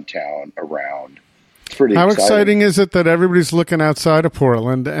downtown around. It's pretty How exciting. exciting is it that everybody's looking outside of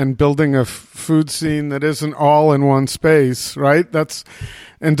Portland and building a food scene that isn't all in one space, right?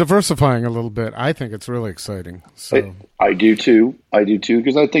 And diversifying a little bit. I think it's really exciting. So I do too,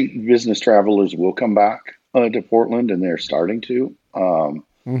 because I think business travelers will come back to Portland, and they're starting to.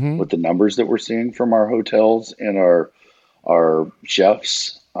 With the numbers that we're seeing from our hotels and our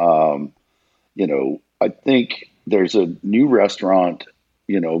chefs. I think there's a new restaurant,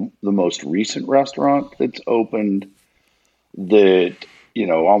 the most recent restaurant that's opened that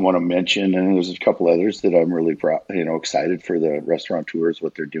I want to mention, and there's a couple others that I'm really proud, excited for the restaurateurs,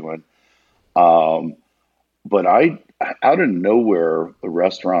 what they're doing. But out of nowhere, the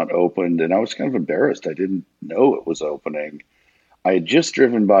restaurant opened, and I was kind of embarrassed. I didn't know it was opening. I had just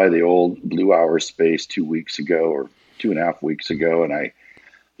driven by the old Blue Hour space 2 weeks ago, or 2.5 weeks ago, and I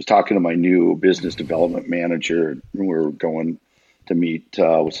was talking to my new business development manager, and we were going to meet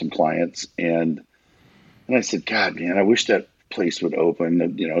with some clients, and I said, God, man, I wish that place would open.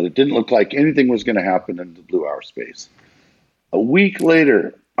 It didn't look like anything was going to happen in the Blue Hour space. A week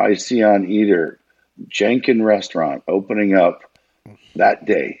later, I see on Eater, Jenkin Restaurant opening up that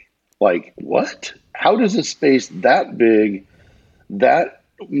day. Like, what? How does a space that big, that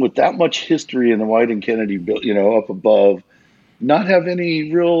with that much history in the White and Kennedy, up above, not have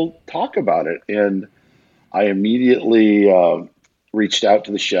any real talk about it? And I immediately reached out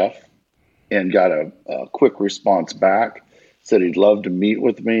to the chef and got a quick response back. Said he'd love to meet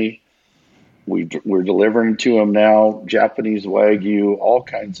with me. We're delivering to him now, Japanese Wagyu, all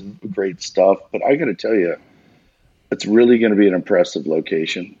kinds of great stuff. But I got to tell you, it's really going to be an impressive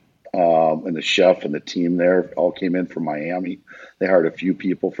location. And the chef and the team there all came in from Miami. They hired a few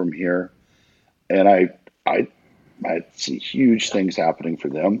people from here. And I see huge things happening for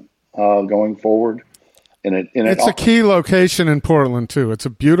them going forward. And it's a key location in Portland, too. It's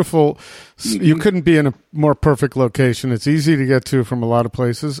a beautiful, you couldn't be in a more perfect location. It's easy to get to from a lot of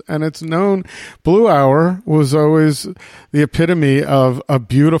places. And it's known, Blue Hour was always the epitome of a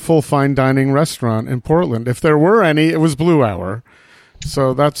beautiful fine dining restaurant in Portland. If there were any, it was Blue Hour.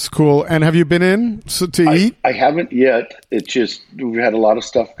 So that's cool. And have you been in to eat? I haven't yet. It's just, we've had a lot of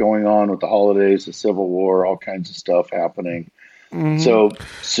stuff going on with the holidays, the Civil War, all kinds of stuff happening. So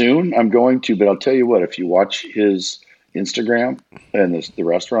soon I'm going to, but I'll tell you what, if you watch his Instagram and the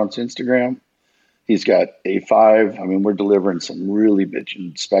restaurant's Instagram, he's got A5. I mean, we're delivering some really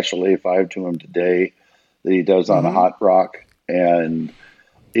special A5 to him today that he does on a hot rock. And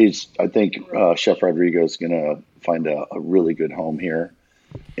I think Chef Rodrigo is going to find a really good home here.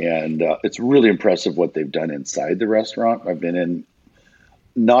 And it's really impressive what they've done inside the restaurant. I've been in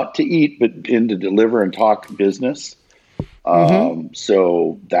not to eat, but in to deliver and talk business.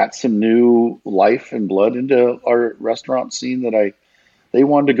 So that's some new life and blood into our restaurant scene that they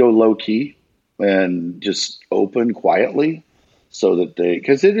wanted to go low key and just open quietly so that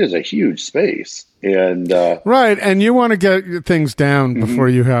because it is a huge space and, right. And you want to get things down before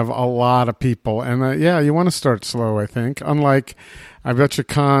you have a lot of people. And you want to start slow, I think. Unlike, I bet you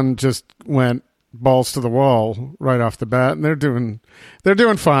Khan just went balls to the wall right off the bat and they're doing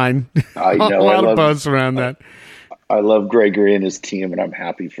fine. I know. A lot of buzz around that. I love Gregory and his team, and I'm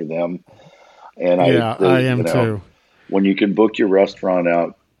happy for them. And I am too. When you can book your restaurant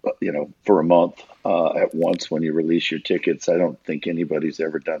out, for a month at once when you release your tickets, I don't think anybody's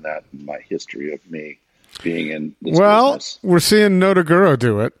ever done that in my history of me being in this business. We're seeing Notaguro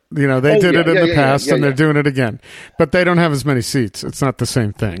do it. They did it in the past, and they're doing it again. But they don't have as many seats. It's not the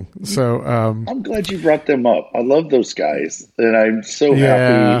same thing. So I'm glad you brought them up. I love those guys, and I'm so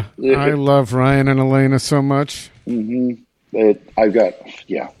happy. I love Ryan and Elena so much. I've got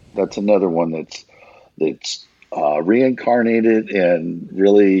that's another one that's reincarnated and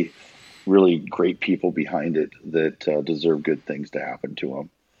really, really great people behind it that deserve good things to happen to them.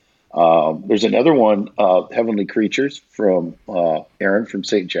 There's another one, Heavenly Creatures from Aaron from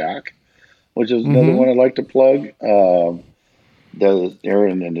St. Jack, which is another one I'd like to plug. Aaron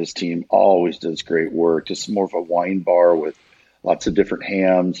and his team always does great work. Just more of a wine bar with lots of different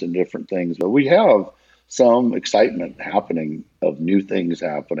hams and different things. But we have some excitement happening of new things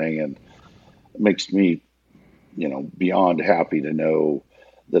happening, and it makes me, beyond happy to know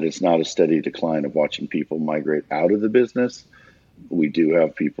that it's not a steady decline of watching people migrate out of the business. We do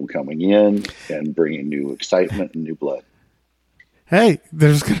have people coming in and bringing new excitement and new blood. Hey,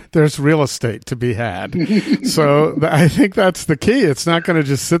 there's real estate to be had. So I think that's the key. It's not going to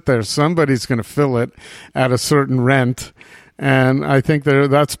just sit there. Somebody's going to fill it at a certain rent. And I think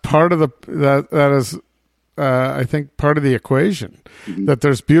that's part of that is I think part of the equation, that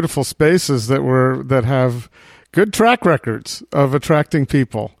there's beautiful spaces that have good track records of attracting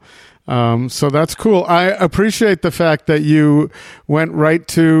people. So that's cool. I appreciate the fact that you went right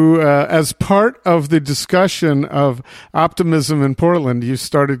to, as part of the discussion of optimism in Portland, you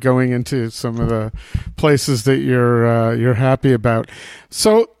started going into some of the places that you're happy about.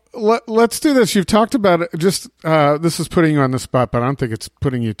 So let's do this. You've talked about it. This is putting you on the spot, but I don't think it's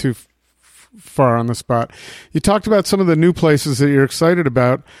putting you too far on the spot. You talked about some of the new places that you're excited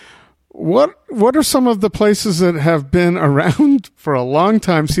about. What are some of the places that have been around for a long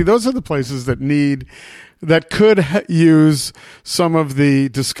time? See, those are the places that need that could use some of the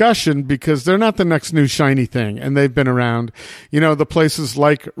discussion because they're not the next new shiny thing, and they've been around. The places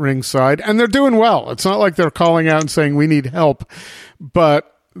like RingSide, and they're doing well. It's not like they're calling out and saying we need help, but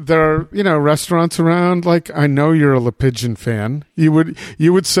there are, restaurants around. Like, I know you're a Le Pigeon fan. You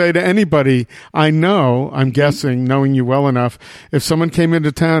would say to anybody, I'm guessing, knowing you well enough, if someone came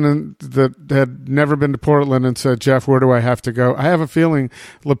into town and that had never been to Portland and said, Geoff, where do I have to go? I have a feeling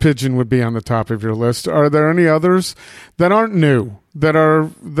Le Pigeon would be on the top of your list. Are there any others that aren't new, that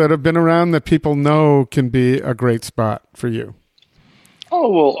have been around that people know can be a great spot for you? Oh,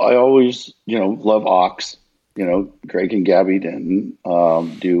 well, I always, love Ox. Greg and Gabby Denton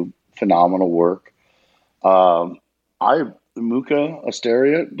do phenomenal work. Muka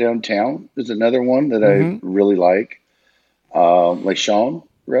Asteria downtown is another one that I really like. Like Sean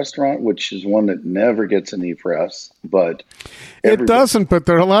Restaurant, which is one that never gets any press, but it doesn't. But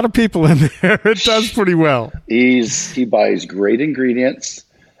there are a lot of people in there. It does pretty well. He buys great ingredients,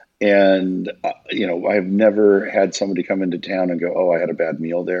 and I've never had somebody come into town and go, "Oh, I had a bad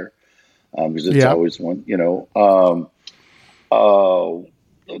meal there." Because it's always one,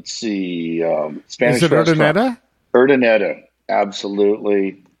 let's see, Spanish. Is it Urdaneta? Urdaneta,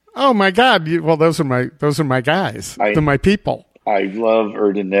 absolutely. Oh my God! Those are my guys. They're my people. I love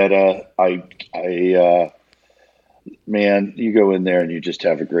Urdaneta. Man, you go in there and you just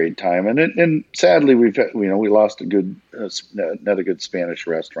have a great time. And sadly, we lost another good Spanish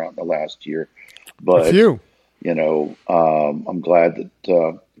restaurant in the last year. But a few. I'm glad that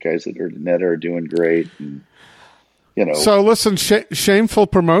guys at Urdaneta are doing great. And, So listen, shameful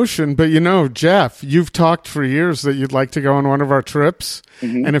promotion, but Geoff, you've talked for years that you'd like to go on one of our trips.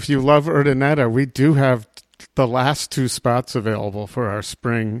 Mm-hmm. And if you love Urdaneta, we do have the last 2 spots available for our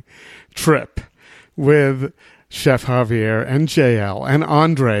spring trip with Chef Javier and JL and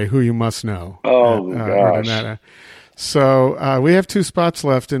Andre, who you must know. Oh, gosh. Urdaneta. So we have 2 spots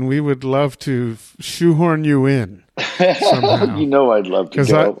left, and we would love to shoehorn you in somehow. I'd love to go.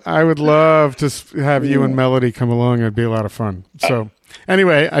 Because I would love to have you and Melody come along. It'd be a lot of fun. So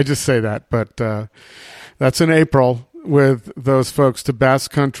anyway, I just say that. But that's in April with those folks to Basque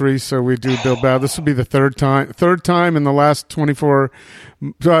Country. So we do Bilbao. This will be the third time in the last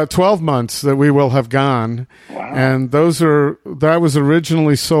 12 months that we will have gone. Wow. And that was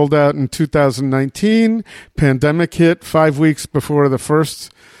originally sold out in 2019. Pandemic hit 5 weeks before the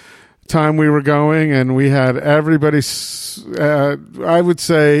first time we were going, and we had everybody, I would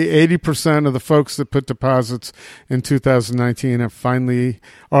say 80% of the folks that put deposits in 2019 have finally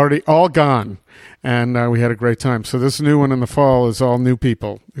already all gone. And we had a great time. So this new one in the fall is all new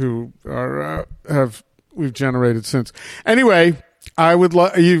people who are we've generated since. Anyway, I would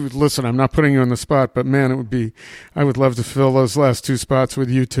listen. I'm not putting you on the spot, but man, I would love to fill those last 2 spots with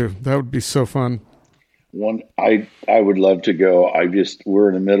you two. That would be so fun. I would love to go. We're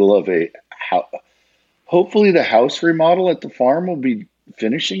in the middle of hopefully the house remodel at the farm will be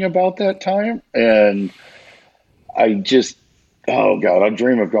finishing about that time, and oh God, I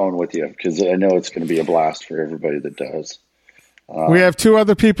dream of going with you because I know it's going to be a blast for everybody that does. We have 2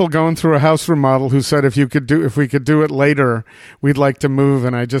 other people going through a house remodel who said if we could do it later, we'd like to move.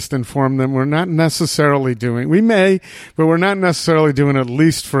 And I just informed them we're not necessarily doing. We may, but we're not necessarily doing at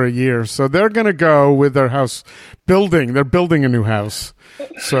least for a year. So they're going to go with their house building. They're building a new house.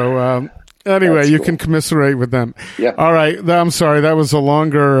 So anyway, you can commiserate with them. Yeah. All right. I'm sorry. That was a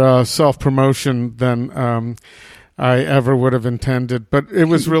longer self-promotion than I ever would have intended, but it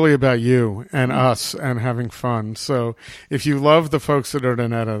was really about you and us and having fun. So if you love the folks at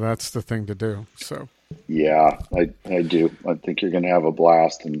Urdaneta, that's the thing to do. So yeah, I do. I think you're going to have a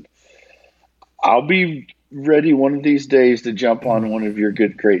blast, and I'll be ready one of these days to jump on one of your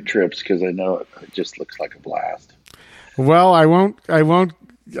great trips because I know it just looks like a blast. Well,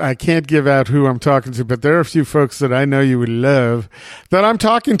 I can't give out who I'm talking to, but there are a few folks that I know you would love that I'm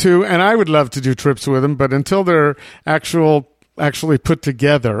talking to, and I would love to do trips with them. But until they're actually put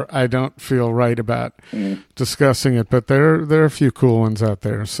together, I don't feel right about discussing it. But there are a few cool ones out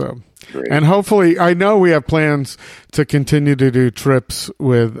there. So, great. And hopefully, I know we have plans to continue to do trips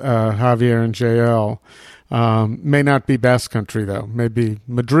with Javier and JL. May not be Basque Country, though. Maybe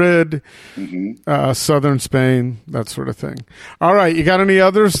Madrid, southern Spain, that sort of thing. All right. You got any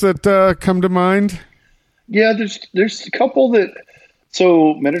others that come to mind? Yeah, there's a couple that...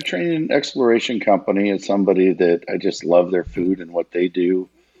 So Mediterranean Exploration Company is somebody that I just love their food and what they do.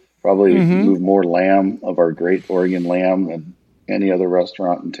 Probably move more lamb of our great Oregon lamb than any other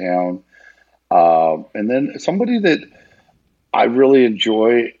restaurant in town. And then somebody that I really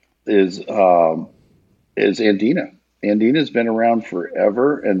enjoy is Andina. Andina's been around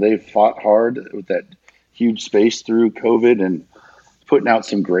forever, and they fought hard with that huge space through COVID and putting out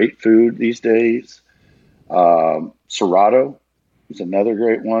some great food these days. Serato is another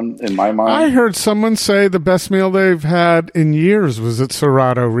great one in my mind. I heard someone say the best meal they've had in years was at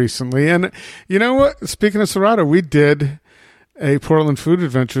Serato recently. And you know what? Speaking of Serato, we did a Portland Food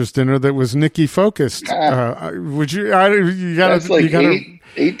Adventures dinner that was Nicky focused. Would you? You got That's like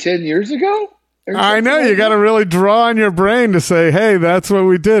 10 years ago. I know you got to really draw on your brain to say, "Hey, that's what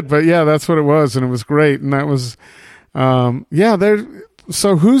we did." But yeah, that's what it was, and it was great. And that was, There.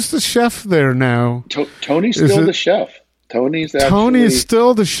 So who's the chef there now? Tony's still the chef. Tony's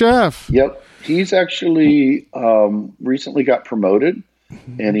still the chef. Yep, he's actually recently got promoted,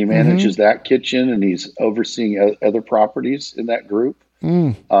 and he manages that kitchen, and he's overseeing other properties in that group.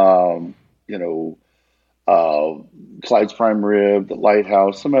 Clyde's Prime Rib, the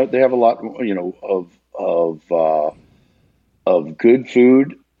Lighthouse. They have a lot, of good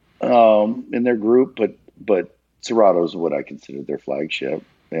food in their group, but Serato's what I consider their flagship,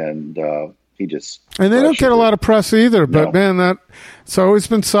 and they don't get a lot of press either. But man, it's always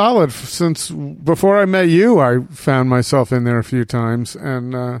been solid since before I met you. I found myself in there a few times,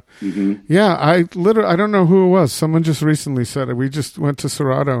 and I don't know who it was. Someone just recently said it. We just went to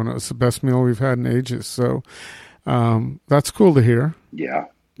Serato, and it was the best meal we've had in ages. So that's cool to hear. Yeah.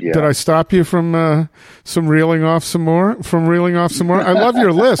 Yeah. Did I stop you from reeling off some more? I love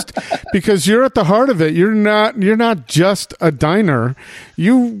your list because you're at the heart of it. You're not just a diner.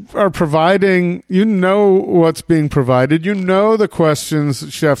 You are providing. You know what's being provided. You know the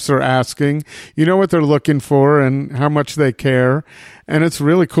questions chefs are asking. You know what they're looking for and how much they care. And it's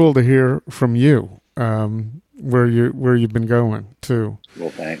really cool to hear from you where you've been going too.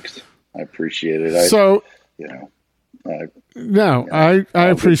 Well, thanks. I appreciate it. I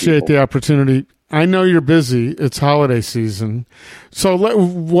appreciate the opportunity. I know you're busy. It's holiday season. So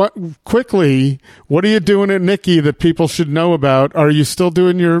what are you doing at Nicky that people should know about? Are you still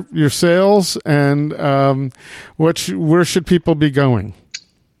doing your sales? And where should people be going?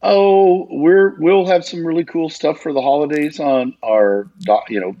 Oh, we'll have some really cool stuff for the holidays on our,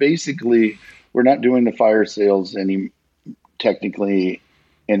 basically we're not doing the fire sales technically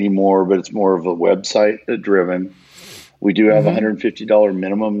anymore, but it's more of a website driven. We do have $150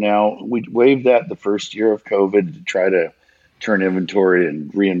 minimum now. We waived that the first year of COVID to try to turn inventory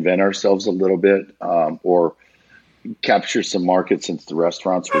and reinvent ourselves a little bit, or capture some market since the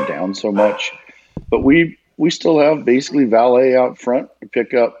restaurants were down so much. But we still have basically valet out front,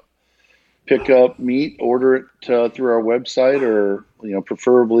 pick up meat, order it through our website, or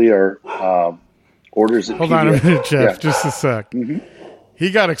preferably our orders at Hold on a minute, Geoff. Yeah. Just a sec. He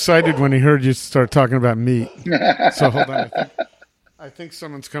got excited when he heard you start talking about meat. So hold on. I think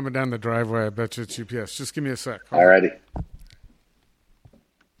someone's coming down the driveway. I bet you it's UPS. Just give me a sec. All righty.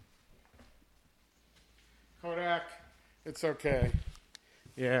 Kodak, it's okay.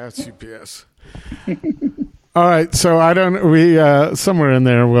 Yeah, it's UPS. All right. So somewhere in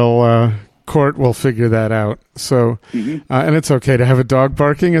there Court will figure that out. So, and it's okay to have a dog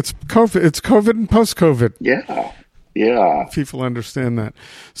barking. It's COVID. It's COVID and post-COVID. Yeah. Yeah. People understand that.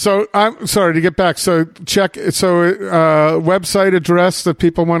 So I'm sorry to get back. So website address that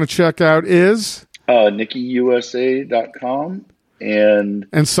people want to check out is NickyUSA.com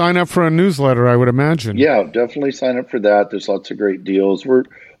and sign up for a newsletter, I would imagine. Yeah, definitely sign up for that. There's lots of great deals. We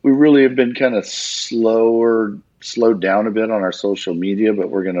really have been kind of slowed down a bit on our social media, but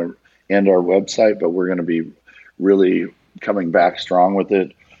we're going to end our website, but we're going to be really coming back strong with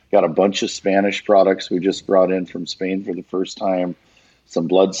it. Got a bunch of Spanish products we just brought in from Spain for the first time. Some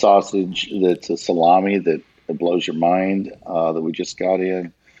blood sausage that's a salami that blows your mind that we just got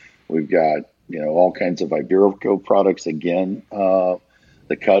in. We've got all kinds of Iberico products again. The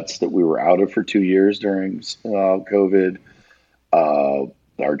cuts that we were out of for 2 years during COVID.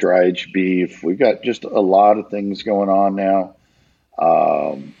 Our dry aged beef. We've got just a lot of things going on now.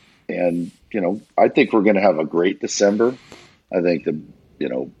 And I think we're going to have a great December. I think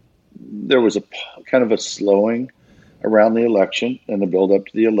there was a kind of a slowing around the election and the build up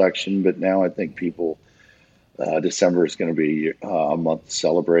to the election, but now I think December is going to be a month to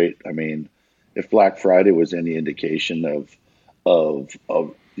celebrate. I mean, if Black Friday was any indication of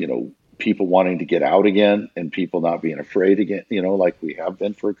people wanting to get out again and people not being afraid again, like we have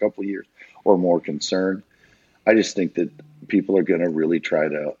been for a couple of years, or more concerned, I just think that people are going to really try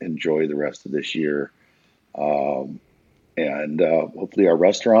to enjoy the rest of this year. And hopefully our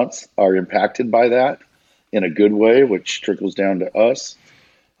restaurants are impacted by that in a good way, which trickles down to us.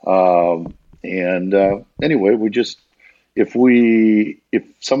 Anyway, if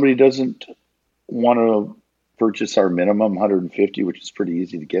somebody doesn't want to purchase our minimum 150, which is pretty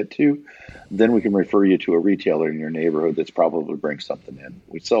easy to get to, then we can refer you to a retailer in your neighborhood that's probably bring something in.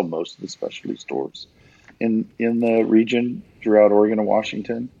 We sell most of the specialty stores in the region throughout Oregon and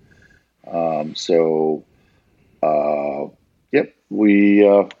Washington. Yep,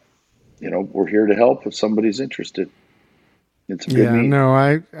 we're here to help if somebody's interested. It's a good need. No,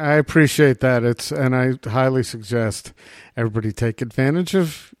 I appreciate that. And I highly suggest everybody take advantage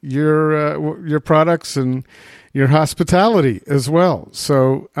of your products and your hospitality as well.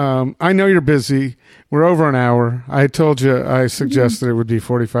 So I know you're busy. We're over an hour. I told you I suggested it would be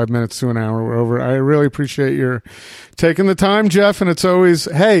 45 minutes to an hour. We're over. I really appreciate your taking the time, Geoff. And it's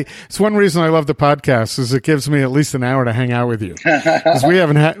one reason I love the podcast is it gives me at least an hour to hang out with you. Because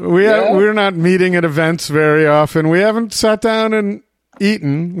we're not meeting at events very often. We haven't sat down and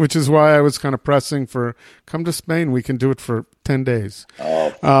eaten, which is why I was kind of pressing for come to Spain. We can do it for 10 days.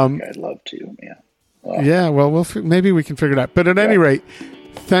 Oh, I'd love to, man. Wow. Yeah, well, maybe we can figure it out. But at any rate,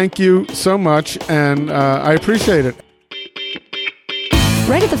 thank you so much, and I appreciate it.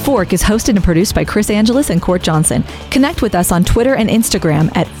 Right at the Fork is hosted and produced by Chris Angeles and Court Johnson. Connect with us on Twitter and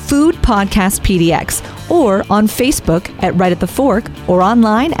Instagram at Food Podcast PDX or on Facebook at Right at the Fork or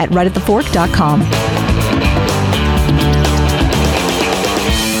online at rightatthefork.com.